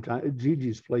from time.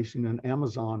 Gigi's placing an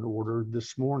Amazon order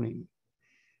this morning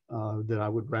that I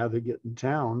would rather get in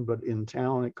town, but in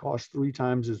town it costs 3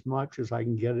 times as much as I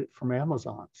can get it from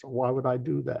Amazon. So why would I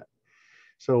do that?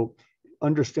 So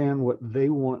understand what they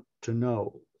want to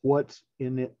know. What's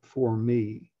in it for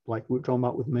me? Like we were talking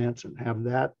about with Manson, have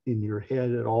that in your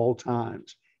head at all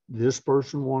times. This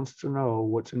person wants to know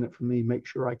what's in it for me. Make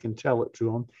sure I can tell it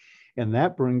to them. And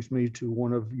that brings me to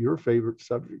one of your favorite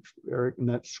subjects, Eric, and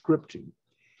that's scripting.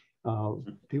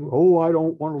 People, oh, I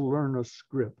don't want to learn a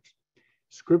script.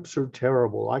 Scripts are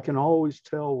terrible. I can always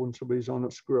tell when somebody's on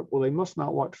a script. Well, they must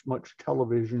not watch much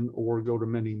television or go to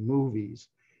many movies,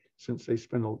 since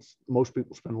most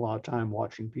people spend a lot of time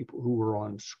watching people who are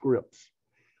on scripts.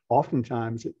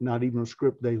 Oftentimes, not even a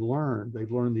script they learn. They've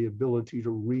learned the ability to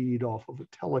read off of a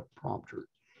teleprompter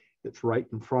that's right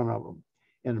in front of them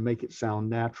and to make it sound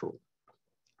natural.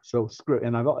 So script,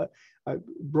 and I've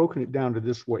broken it down to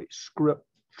this way: script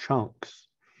chunks.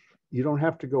 You don't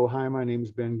have to go, hi, my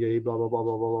name's Ben Gay, blah, blah, blah,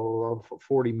 blah, blah, blah, blah, for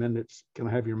 40 minutes. Can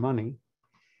I have your money?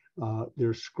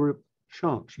 There's script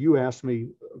chunks. You asked me,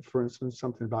 for instance,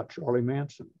 something about Charlie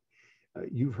Manson.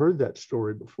 You've heard that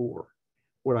story before.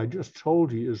 What I just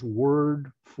told you is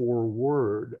word for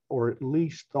word, or at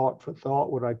least thought for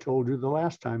thought, what I told you the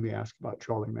last time you asked about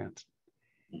Charlie Manson.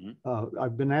 Mm-hmm.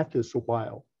 I've been at this a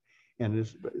while. And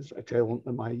as I tell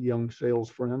my young sales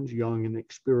friends, young in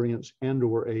experience and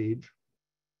or age,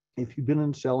 if you've been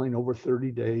in selling over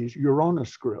 30 days, you're on a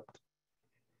script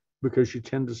because you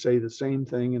tend to say the same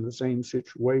thing in the same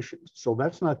situations. So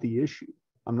that's not the issue.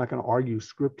 I'm not going to argue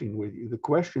scripting with you. The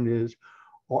question is,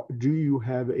 do you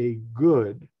have a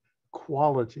good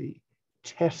quality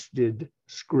tested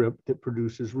script that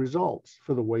produces results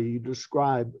for the way you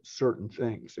describe certain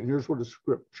things? And here's what a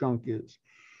script chunk is.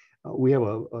 We have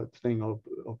a thing of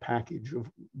a package of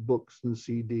books and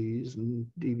CDs and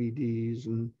DVDs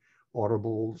and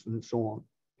Audibles and so on.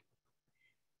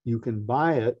 You can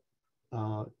buy it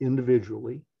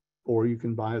individually, or you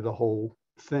can buy the whole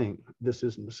thing. This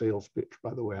isn't a sales pitch,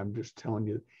 by the way. I'm just telling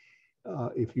you.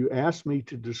 If you ask me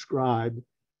to describe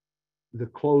The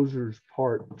Closers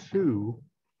Part 2,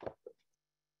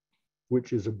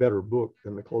 which is a better book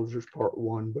than The Closers Part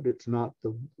 1, but it's not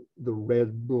the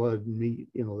red blood meat.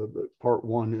 You know, the Part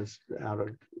 1 is out of,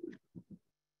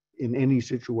 in any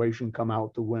situation, come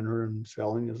out the winner, and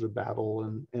selling is a battle,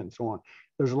 and so on.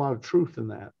 There's a lot of truth in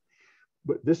that.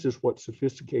 But this is what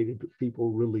sophisticated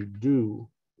people really do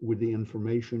with the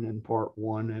information in Part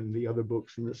 1 and the other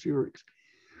books in the series.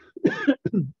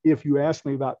 If you ask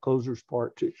me about Closers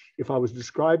Part 2, if I was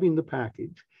describing the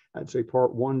package, I'd say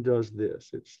Part 1 does this.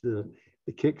 It's the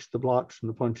kicks, the blocks, and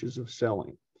the punches of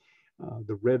selling,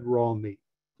 the red raw meat,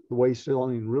 the way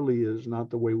selling really is,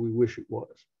 not the way we wish it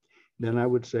was. Then I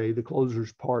would say the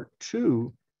Closers Part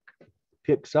 2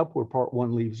 picks up where Part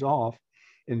 1 leaves off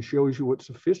and shows you what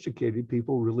sophisticated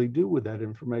people really do with that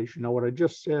information. Now, what I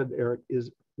just said, Eric,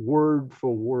 is word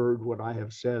for word what I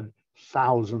have said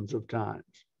thousands of times.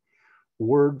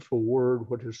 Word for word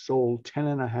what has sold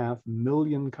 10.5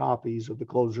 million copies of the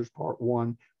Closers Part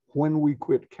 1 when we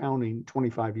quit counting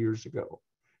 25 years ago.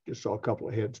 Just saw a couple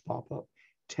of heads pop up.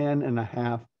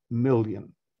 10.5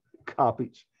 million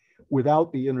copies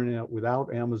without the internet,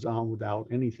 without Amazon, without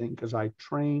anything, because I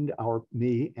trained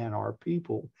me and our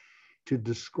people to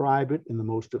describe it in the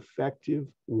most effective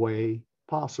way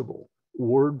possible,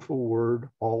 word for word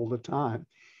all the time.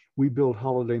 We built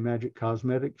Holiday Magic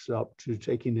Cosmetics up to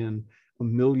taking in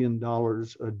 $1 million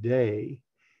a day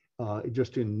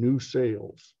just in new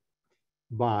sales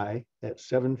at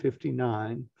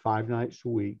 7:59, 5 nights a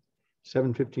week,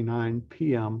 7:59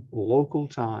 p.m. local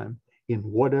time in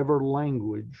whatever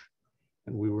language,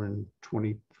 and we were in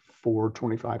 24,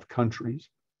 25 countries,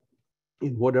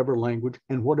 in whatever language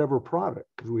and whatever product,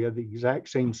 because we had the exact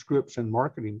same scripts and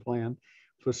marketing plan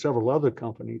for several other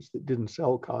companies that didn't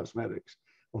sell cosmetics,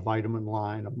 a vitamin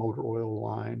line, a motor oil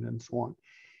line, and so on.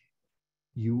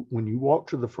 When you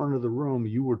walked to the front of the room,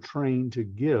 you were trained to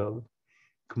give,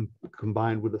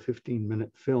 combined with a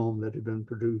 15-minute film that had been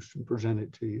produced and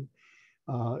presented to you.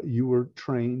 You were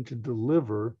trained to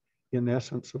deliver, in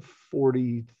essence, a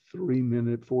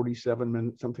 43-minute,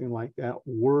 47-minute, something like that,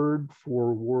 word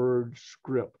for word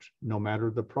script, no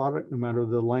matter the product, no matter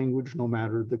the language, no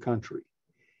matter the country,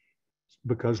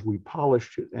 because we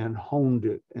polished it and honed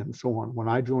it and so on. When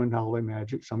I joined Holiday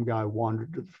Magic, some guy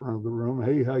wandered to the front of the room.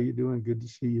 Hey, how you doing? Good to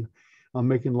see you. I'm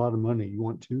making a lot of money. You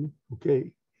want to? Okay.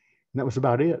 And that was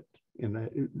about it.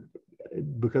 And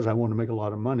because I wanted to make a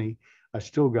lot of money, I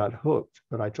still got hooked.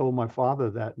 But I told my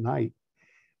father that night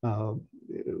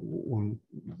when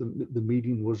the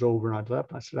meeting was over and I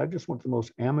left, I said, I just want the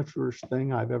most amateurish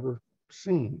thing I've ever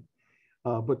seen.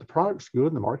 But the product's good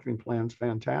and the marketing plan's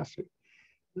fantastic.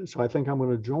 So I think I'm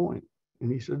going to join.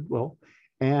 And he said, well,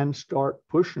 and start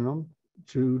pushing them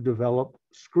to develop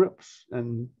scripts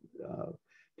and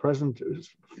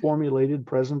formulated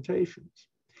presentations.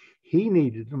 He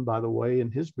needed them, by the way,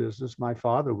 in his business. My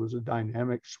father was a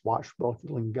dynamic,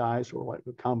 swashbuckling guy, sort of like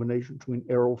a combination between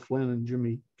Errol Flynn and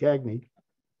Jimmy Cagney,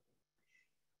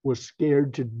 was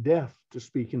scared to death to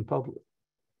speak in public.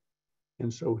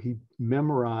 And so he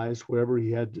memorized whatever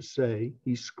he had to say.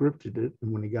 He scripted it.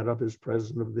 And when he got up as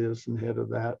president of this and head of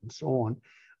that and so on,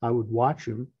 I would watch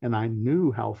him and I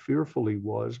knew how fearful he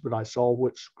was, but I saw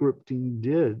what scripting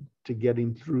did to get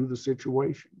him through the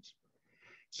situations.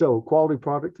 So quality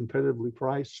product, competitively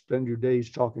priced, spend your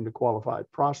days talking to qualified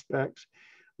prospects,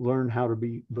 learn how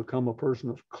to become a person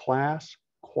of class,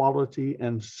 quality,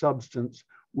 and substance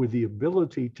with the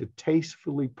ability to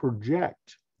tastefully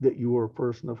project that you are a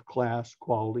person of class,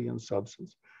 quality, and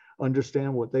substance.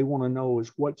 Understand what they want to know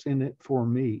is what's in it for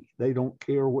me. They don't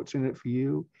care what's in it for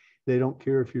you. They don't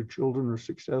care if your children are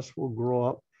successful, grow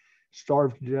up,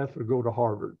 starve to death, or go to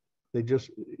Harvard.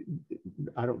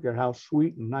 I don't care how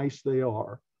sweet and nice they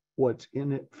are, what's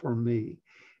in it for me,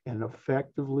 and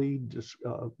effectively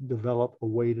develop a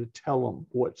way to tell them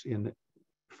what's in it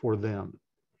for them.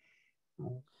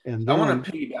 And then, I want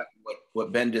to piggyback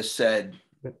what Ben just said,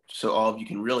 so all of you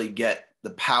can really get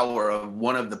the power of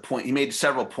one of the points. He made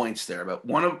several points there, but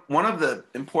one of the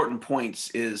important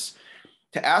points is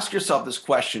to ask yourself this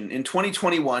question. In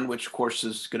 2021, which of course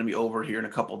is going to be over here in a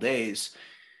couple of days,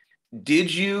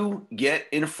 did you get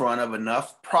in front of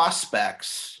enough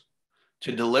prospects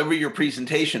to deliver your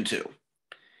presentation to?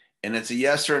 And it's a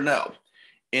yes or no.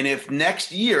 And if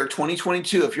next year,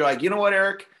 2022, if you're like, you know what,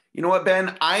 Eric, you know what,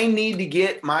 Ben, I need to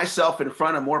get myself in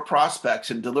front of more prospects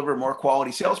and deliver more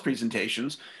quality sales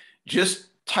presentations, just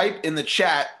type in the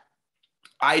chat,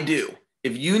 I do.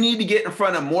 If you need to get in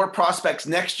front of more prospects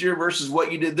next year versus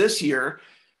what you did this year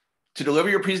to deliver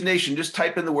your presentation, just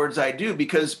type in the words I do.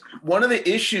 Because one of the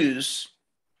issues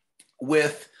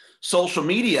with social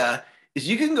media is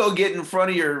you can go get in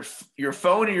front of your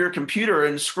phone or your computer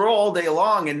and scroll all day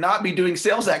long and not be doing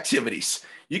sales activities.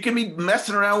 You can be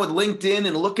messing around with LinkedIn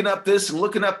and looking up this and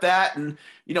looking up that. And,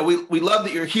 we love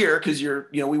that you're here because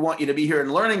we want you to be here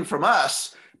and learning from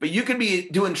us, but you can be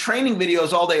doing training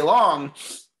videos all day long.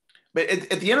 But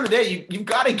at the end of the day, you've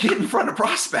got to get in front of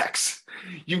prospects.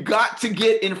 You've got to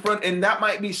get in front. And that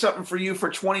might be something for you for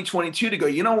 2022 to go,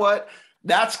 you know what?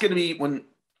 That's going to be when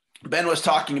Ben was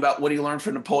talking about what he learned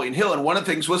from Napoleon Hill. And one of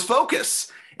the things was focus.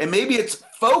 And maybe it's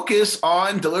focus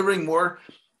on delivering more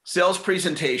sales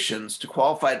presentations to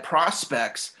qualified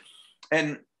prospects.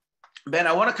 And Ben,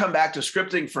 I want to come back to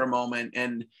scripting for a moment.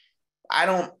 And I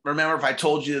don't remember if I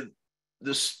told you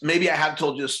this, maybe I have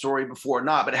told you this story before or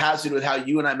not, but it has to do with how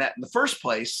you and I met in the first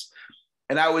place.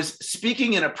 And I was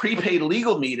speaking in a prepaid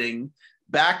legal meeting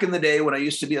back in the day when I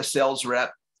used to be a sales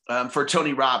rep for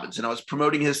Tony Robbins. And I was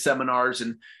promoting his seminars,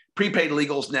 and prepaid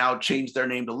legals now changed their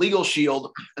name to Legal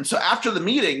Shield. And so after the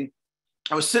meeting,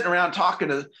 I was sitting around talking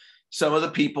to some of the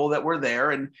people that were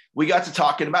there, and we got to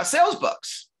talking about sales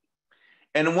books.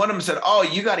 And one of them said, oh,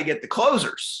 you got to get the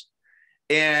closers.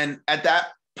 And at that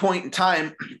point in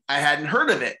time, I hadn't heard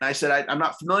of it. And I said, I'm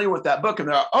not familiar with that book. And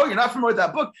they're like, oh, you're not familiar with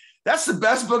that book? That's the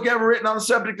best book ever written on the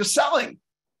subject of selling,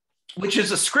 which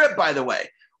is a script, by the way.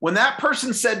 When that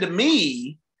person said to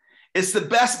me, it's the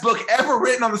best book ever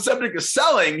written on the subject of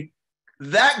selling,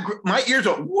 that my ears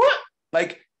went, what?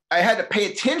 Like, I had to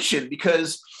pay attention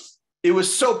because it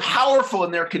was so powerful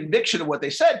in their conviction of what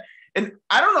they said. And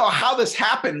I don't know how this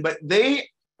happened, but they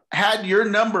had your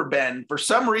number, Ben, for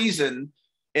some reason.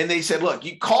 And they said, look,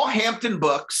 you call Hampton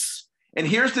Books and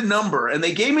here's the number. And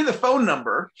they gave me the phone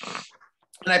number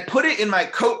and I put it in my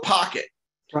coat pocket.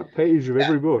 Front page of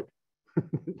every book.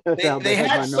 They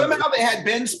had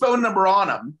Ben's phone number on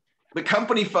them, the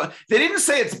company phone. They didn't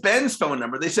say it's Ben's phone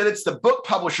number. They said it's the book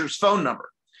publisher's phone number.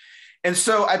 And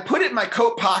so I put it in my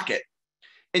coat pocket.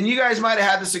 And you guys might have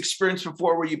had this experience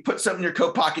before where you put something in your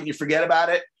coat pocket and you forget about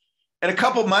it. And a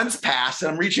couple months pass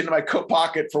and I'm reaching into my coat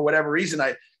pocket for whatever reason.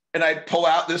 I pull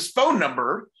out this phone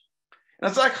number. And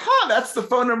it's like, that's the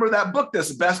phone number of that book. That's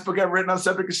the best book ever written on the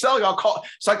subject of selling. I'll call.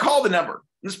 So I call the number.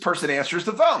 This person answers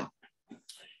the phone.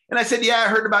 And I said, yeah, I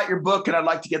heard about your book and I'd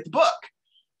like to get the book.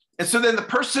 And so then the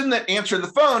person that answered the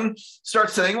phone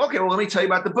starts saying, okay, well, let me tell you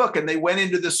about the book. And they went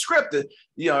into the script that,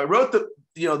 I wrote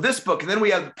this book, and then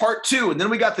we have part 2, and then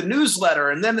we got the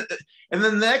newsletter. And then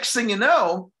the next thing you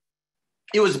know,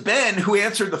 it was Ben who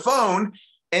answered the phone.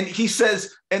 And he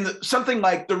says, something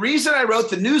like, the reason I wrote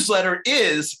the newsletter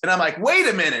is, and I'm like, wait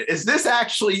a minute, is this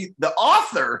actually the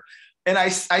author And I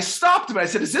stopped him. I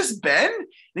said, "Is this Ben?" And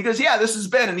he goes, "Yeah, this is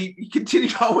Ben." And he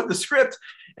continued on with the script.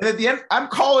 And at the end, I'm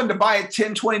calling to buy a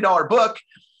 $10, $20 book.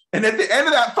 And at the end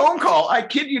of that phone call, I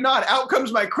kid you not, out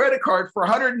comes my credit card for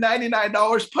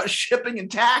 $199 plus shipping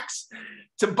and tax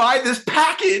to buy this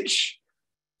package.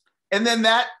 And then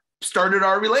that started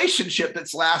our relationship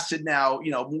that's lasted now,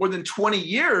 more than 20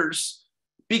 years,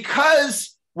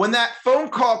 because when that phone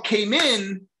call came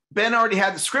in, Ben already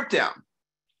had the script down.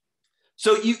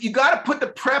 So you got to put the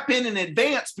prep in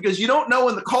advance, because you don't know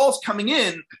when the call's coming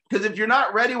in. Because if you're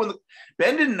not ready,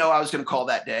 Ben didn't know I was going to call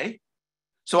that day.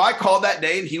 So I called that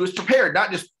day and he was prepared,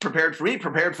 not just prepared for me,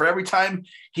 prepared for every time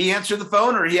he answered the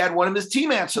phone or he had one of his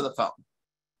team answer the phone.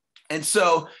 And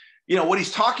so, what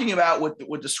he's talking about with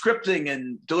the scripting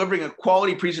and delivering a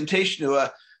quality presentation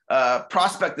to a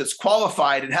prospect that's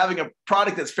qualified and having a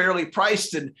product that's fairly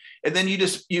priced. And then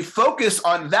you focus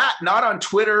on that, not on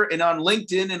Twitter and on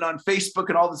LinkedIn and on Facebook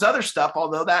and all this other stuff,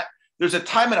 although that there's a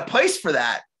time and a place for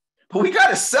that. But we got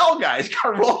to sell, guys,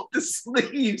 got to roll up the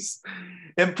sleeves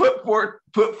and put forth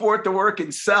the work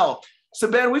and sell. So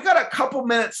Ben, we've got a couple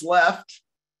minutes left.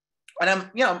 And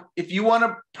if you want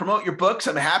to promote your books,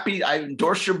 I'm happy. I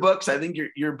endorse your books. I think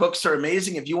your books are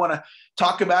amazing. If you want to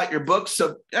talk about your books,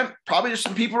 so probably there's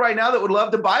some people right now that would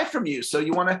love to buy from you. So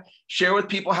you want to share with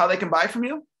people how they can buy from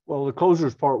you? Well, The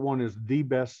Closers Part 1 is the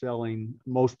best-selling,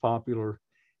 most popular,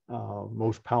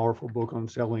 most powerful book on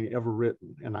selling ever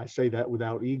written. And I say that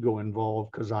without ego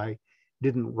involved, because I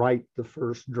didn't write the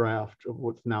first draft of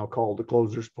what's now called The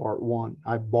Closers Part 1.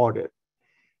 I bought it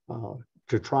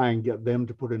to try and get them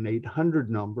to put an 800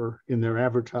 number in their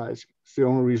advertising. It's the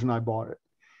only reason I bought it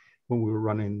when we were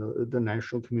running the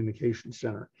National Communications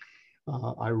Center.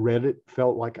 I read it,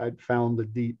 felt like I'd found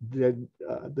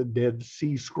the Dead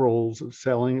Sea Scrolls of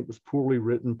selling. It was poorly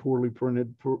written, poorly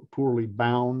printed, poorly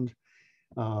bound.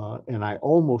 And I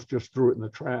almost just threw it in the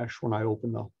trash when I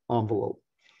opened the envelope.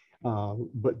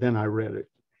 But then I read it.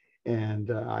 And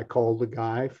I called the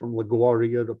guy from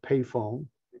LaGuardia to payphone.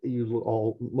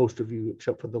 Most of you,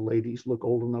 except for the ladies, look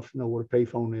old enough to know what a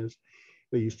payphone is.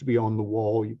 They used to be on the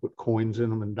wall. You put coins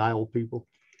in them and dial people.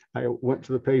 I went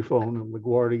to the payphone in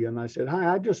LaGuardia and I said,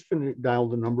 "Hi, I just dialed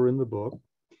the number in the book.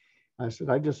 I said,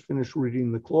 I just finished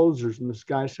reading The Closers." And this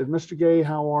guy said, "Mr. Gay,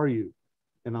 how are you?"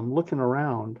 And I'm looking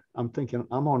around. I'm thinking,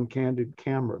 I'm on candid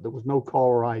camera. There was no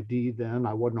caller ID then.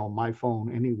 I wasn't on my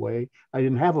phone anyway. I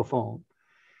didn't have a phone.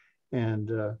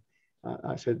 And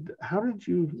I said, "How did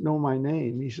you know my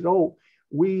name?" He said, "Oh,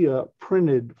 we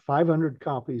printed 500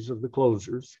 copies of The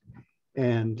Closers."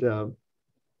 And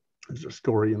there's a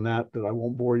story in that I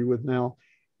won't bore you with now.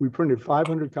 We printed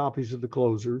 500 copies of The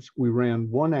Closers. We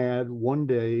ran one ad one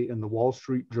day in the Wall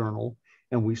Street Journal,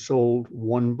 and we sold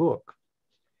one book.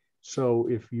 So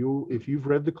if you've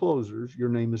read The Closers, your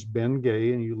name is Ben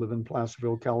Gay and you live in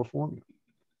Placerville, California.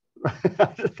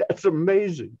 That's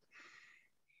amazing.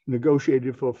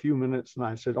 Negotiated for a few minutes and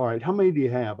I said, "All right, how many do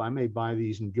you have? I may buy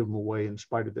these and give them away in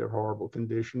spite of their horrible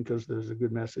condition because there's a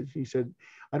good message." He said,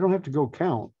 "I don't have to go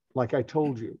count. Like I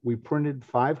told you, we printed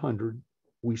 500,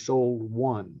 we sold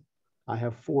one. I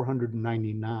have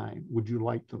 499. Would you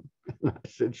like them?" And I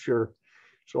said, "Sure."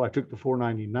 So I took the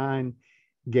 499,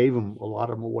 gave them a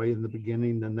lot of them away in the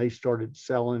beginning. Then they started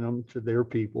selling them to their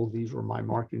people. These were my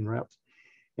marketing reps.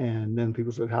 And then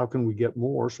people said, "How can we get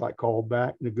more?" So I called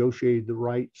back, negotiated the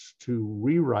rights to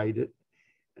rewrite it,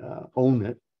 own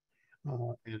it,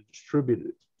 and distribute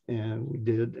it. And we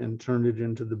did, and turned it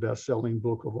into the best-selling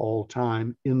book of all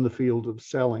time in the field of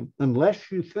selling.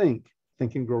 Unless you think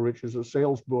and Grow Rich is a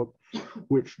sales book,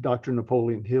 which Dr.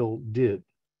 Napoleon Hill did.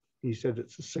 He said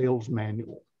it's a sales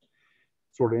manual.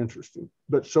 Sort of interesting.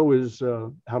 But so is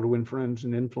How to Win Friends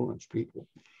and Influence People.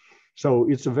 So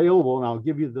it's available, and I'll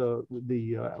give you the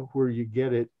where you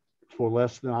get it for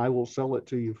less than I will sell it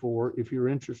to you for if you're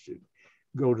interested.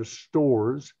 Go to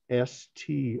stores,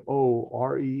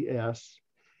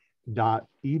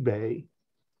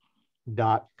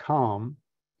 stores.ebay.com//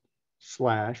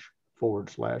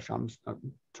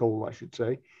 I'm told I should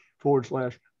say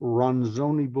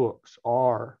 /Ronzoni Books,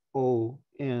 RONZONE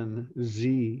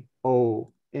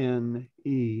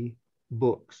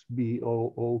Books,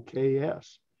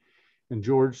 BOOKS. And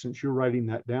George, since you're writing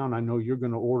that down, I know you're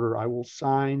going to order. I will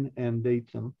sign and date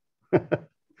them,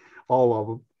 all of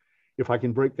them. If I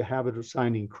can break the habit of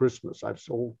signing Christmas, I've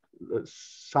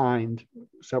signed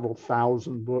several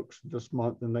thousand books this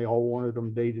month, and they all wanted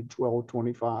them dated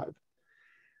 12/25.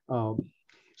 So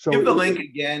give the link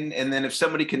again, and then if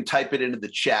somebody can type it into the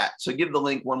chat. So give the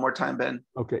link one more time, Ben.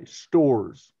 Okay,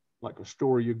 stores, like a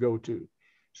store you go to,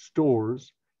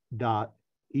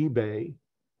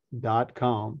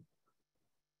 stores.ebay.com//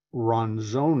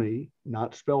 Ronzoni,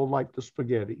 not spelled like the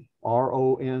spaghetti,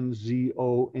 Ronzone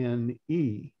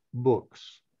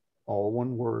books, all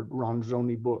one word,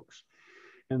 Ronzoni books.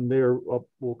 And there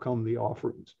will come the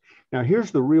offerings. Now,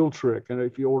 here's the real trick. And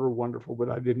if you order, wonderful, but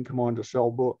I didn't come on to sell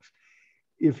books.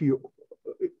 If you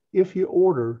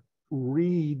order,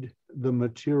 read the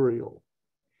material.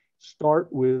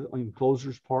 Start with, in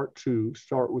Closers Part 2,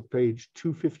 start with page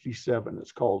 257.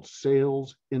 It's called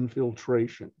Sales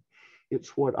Infiltration.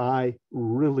 It's what I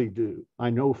really do. I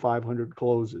know 500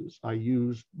 closes. I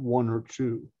use one or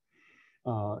two.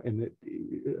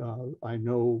 I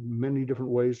know many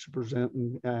different ways to present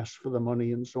and ask for the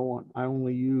money and so on. I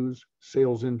only use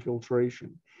sales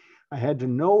infiltration. I had to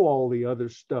know all the other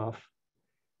stuff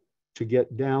to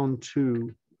get down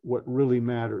to what really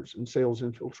matters, and sales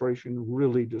infiltration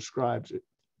really describes it.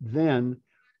 Then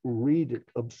read it,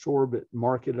 absorb it,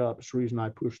 mark it up. It's the reason I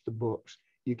push the books.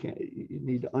 You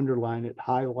need to underline it,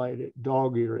 highlight it,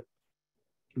 dog ear it.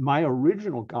 My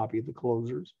original copy of the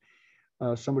Closers,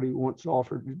 somebody once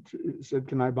said,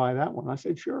 can I buy that one? I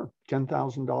said, sure,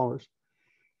 $10,000.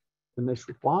 And they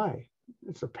said, why?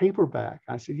 It's a paperback.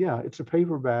 I said, yeah, it's a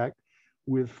paperback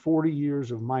with 40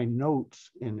 years of my notes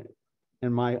in it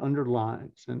and my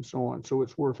underlines and so on. So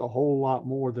it's worth a whole lot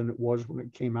more than it was when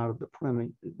it came out of the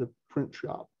print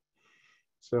shop.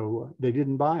 So they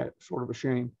didn't buy it, sort of a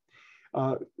shame.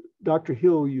 Dr.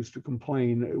 Hill used to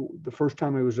complain the first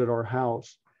time I was at our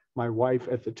house. My wife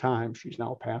at the time, she's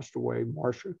now passed away,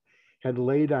 Marcia, had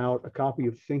laid out a copy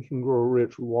of Think and Grow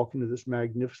Rich. We walk into this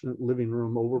magnificent living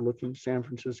room overlooking San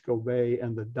Francisco Bay,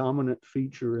 and the dominant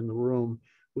feature in the room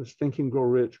was Think and Grow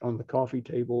Rich on the coffee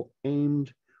table,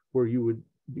 aimed where you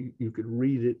could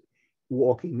read it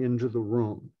walking into the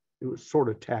room. It was sort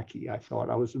of tacky, I thought.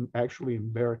 I was actually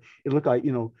embarrassed. It looked like,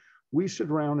 we sit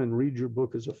around and read your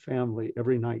book as a family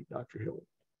every night, Dr. Hill.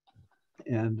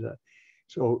 And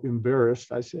so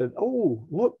embarrassed, I said, oh,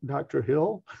 look, Dr.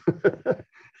 Hill,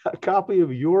 a copy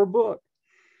of your book.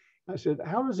 I said,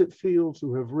 how does it feel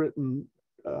to have written,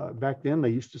 back then they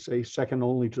used to say second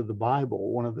only to the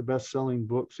Bible, one of the best-selling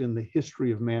books in the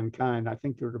history of mankind. I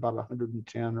think they're at about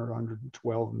 110 or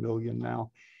 112 million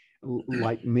now.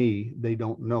 Like me, they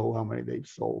don't know how many they've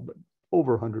sold, but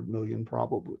over 100 million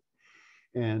probably.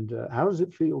 And how does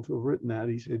it feel to have written that?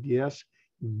 He said, yes,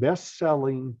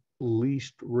 best-selling,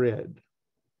 least read.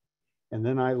 And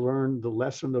then I learned the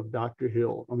lesson of Dr.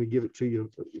 Hill. Let me give it to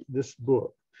you. This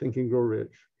book, Think and Grow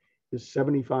Rich, is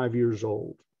 75 years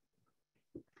old.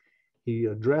 He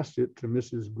addressed it to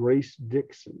Mrs. Grace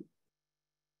Dixon.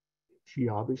 She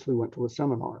obviously went to a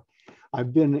seminar.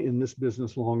 I've been in this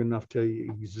business long enough to tell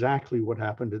you exactly what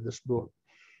happened to this book.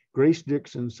 Grace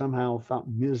Dixon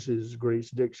Mrs. Grace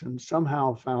Dixon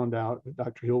somehow found out that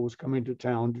Dr. Hill was coming to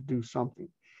town to do something.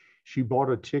 She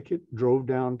bought a ticket, drove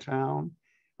downtown,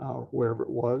 wherever it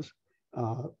was,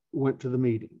 went to the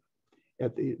meeting.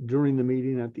 During the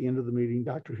meeting, at the end of the meeting,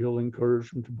 Dr. Hill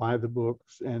encouraged him to buy the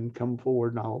books and come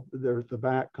forward, and they're at the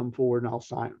back, come forward and I'll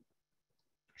sign them.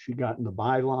 She got in the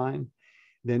buy line,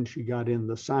 then she got in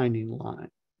the signing line.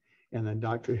 And then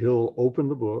Dr. Hill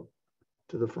opened the book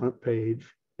to the front page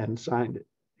and signed it.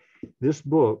 This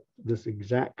book, this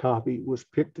exact copy was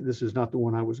picked. This is not the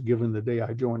one I was given the day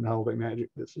I joined Holiday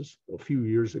Magic. This is just a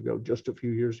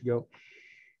few years ago.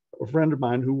 A friend of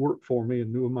mine who worked for me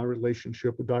and knew of my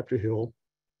relationship with Dr. Hill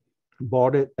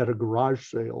bought it at a garage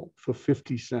sale for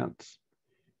 50 cents.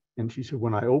 And she said,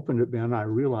 when I opened it, Ben, I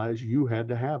realized you had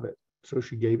to have it. So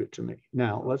she gave it to me.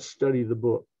 Now let's study the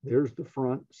book. There's the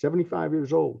front, 75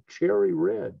 years old, cherry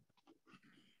red.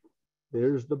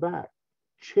 There's the back,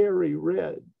 cherry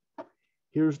red.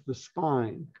 Here's the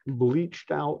spine,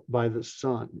 bleached out by the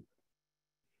sun.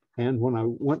 And when I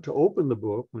went to open the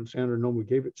book, when Sandra Noma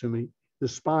gave it to me, the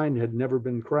spine had never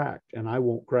been cracked, and I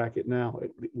won't crack it now.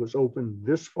 It was open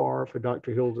this far for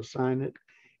Dr. Hill to sign it,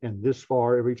 and this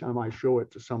far every time I show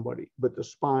it to somebody, but the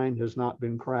spine has not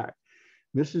been cracked.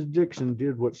 Mrs. Dixon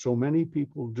did what so many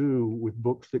people do with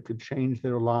books that could change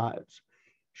their lives.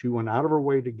 She went out of her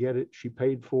way to get it. She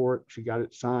paid for it. She got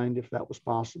it signed if that was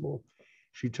possible.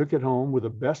 She took it home with the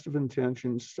best of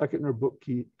intentions, stuck it in her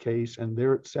bookcase, and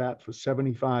there it sat for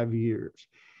 75 years.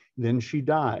 Then she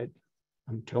died.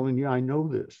 I'm telling you, I know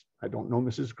this. I don't know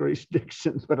Mrs. Grace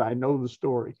Dixon, but I know the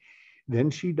story. Then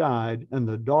she died, and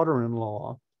the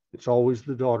daughter-in-law, it's always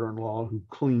the daughter-in-law who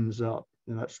cleans up.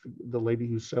 And that's the lady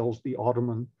who sells the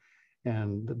ottoman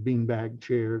and the beanbag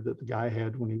chair that the guy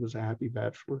had when he was a happy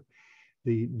bachelor.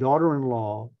 The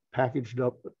daughter-in-law packaged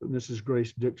up Mrs.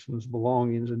 Grace Dixon's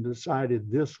belongings and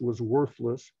decided this was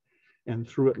worthless and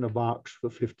threw it in a box for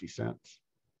 50 cents.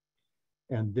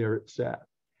 And there it sat.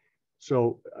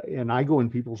 So, and I go in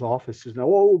people's offices now,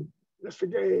 oh,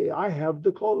 Mr. Gay, I have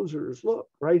the closers. Look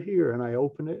right here. And I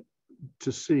open it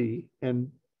to see.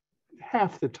 And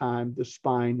half the time, the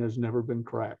spine has never been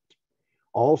cracked.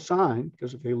 All signed,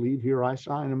 because if they leave here, I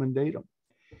sign them and date them.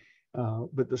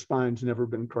 But the spine's never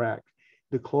been cracked.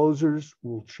 The closers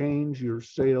will change your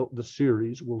sale, the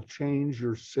series will change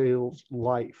your sales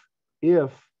life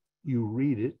if you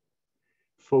read it,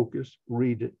 focus,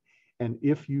 read it, and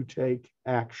if you take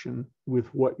action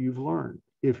with what you've learned.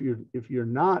 If you're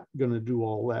not going to do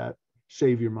all that,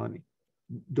 save your money.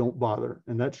 Don't bother.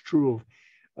 And that's true of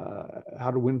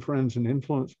How to Win Friends and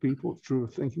Influence People. It's true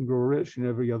of Think and Grow Rich and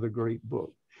every other great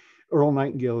book. Earl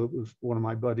Nightingale was one of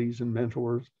my buddies and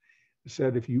mentors.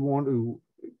 Said, if you want to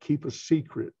keep a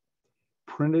secret,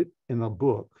 print it in a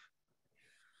book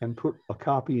and put a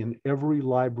copy in every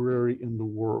library in the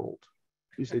world.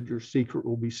 He said, your secret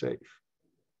will be safe.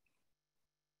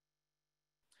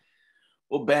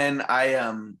 Well, Ben, I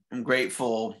am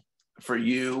grateful for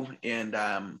you. And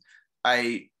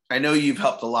I know you've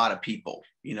helped a lot of people,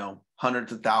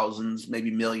 hundreds of thousands, maybe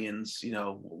millions,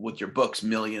 with your books,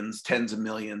 millions, tens of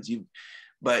millions.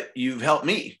 But you've helped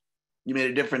me. You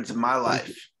made a difference in my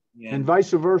life. And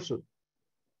vice versa.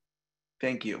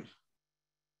 Thank you.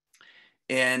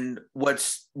 And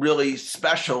what's really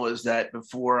special is that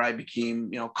before I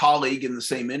became, a colleague in the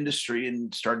same industry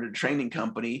and started a training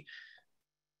company,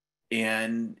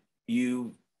 and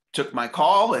you took my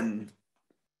call and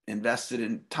invested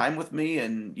in time with me,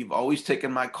 and you've always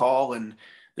taken my call. And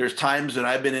there's times when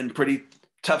I've been in pretty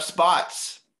tough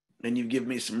spots, and you've given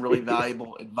me some really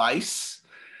valuable advice.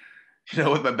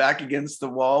 With my back against the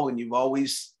wall, and you've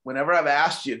always, whenever I've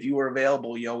asked you if you were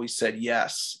available, you always said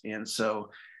yes. And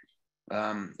so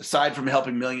aside from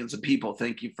helping millions of people,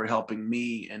 thank you for helping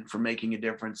me and for making a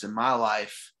difference in my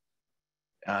life.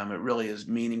 It really is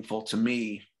meaningful to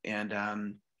me.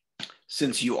 And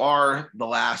since you are the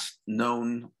last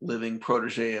known living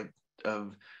protege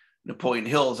of Napoleon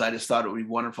Hill's, I just thought it would be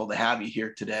wonderful to have you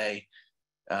here today,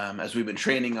 as we've been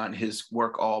training on his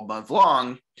work all month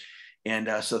long. And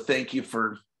so thank you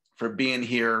for being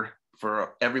here,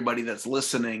 for everybody that's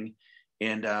listening,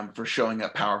 and for showing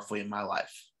up powerfully in my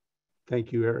life.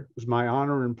 Thank you, Eric. It was my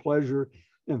honor and pleasure.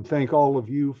 And thank all of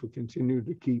you for continuing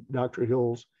to keep Dr.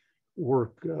 Hill's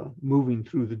work moving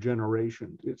through the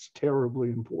generations. It's terribly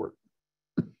important.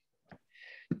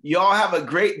 You all have a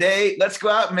great day. Let's go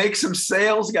out and make some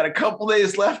sales. Got a couple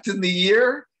days left in the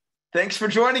year. Thanks for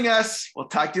joining us. We'll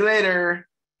talk to you later.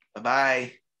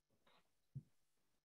 Bye-bye.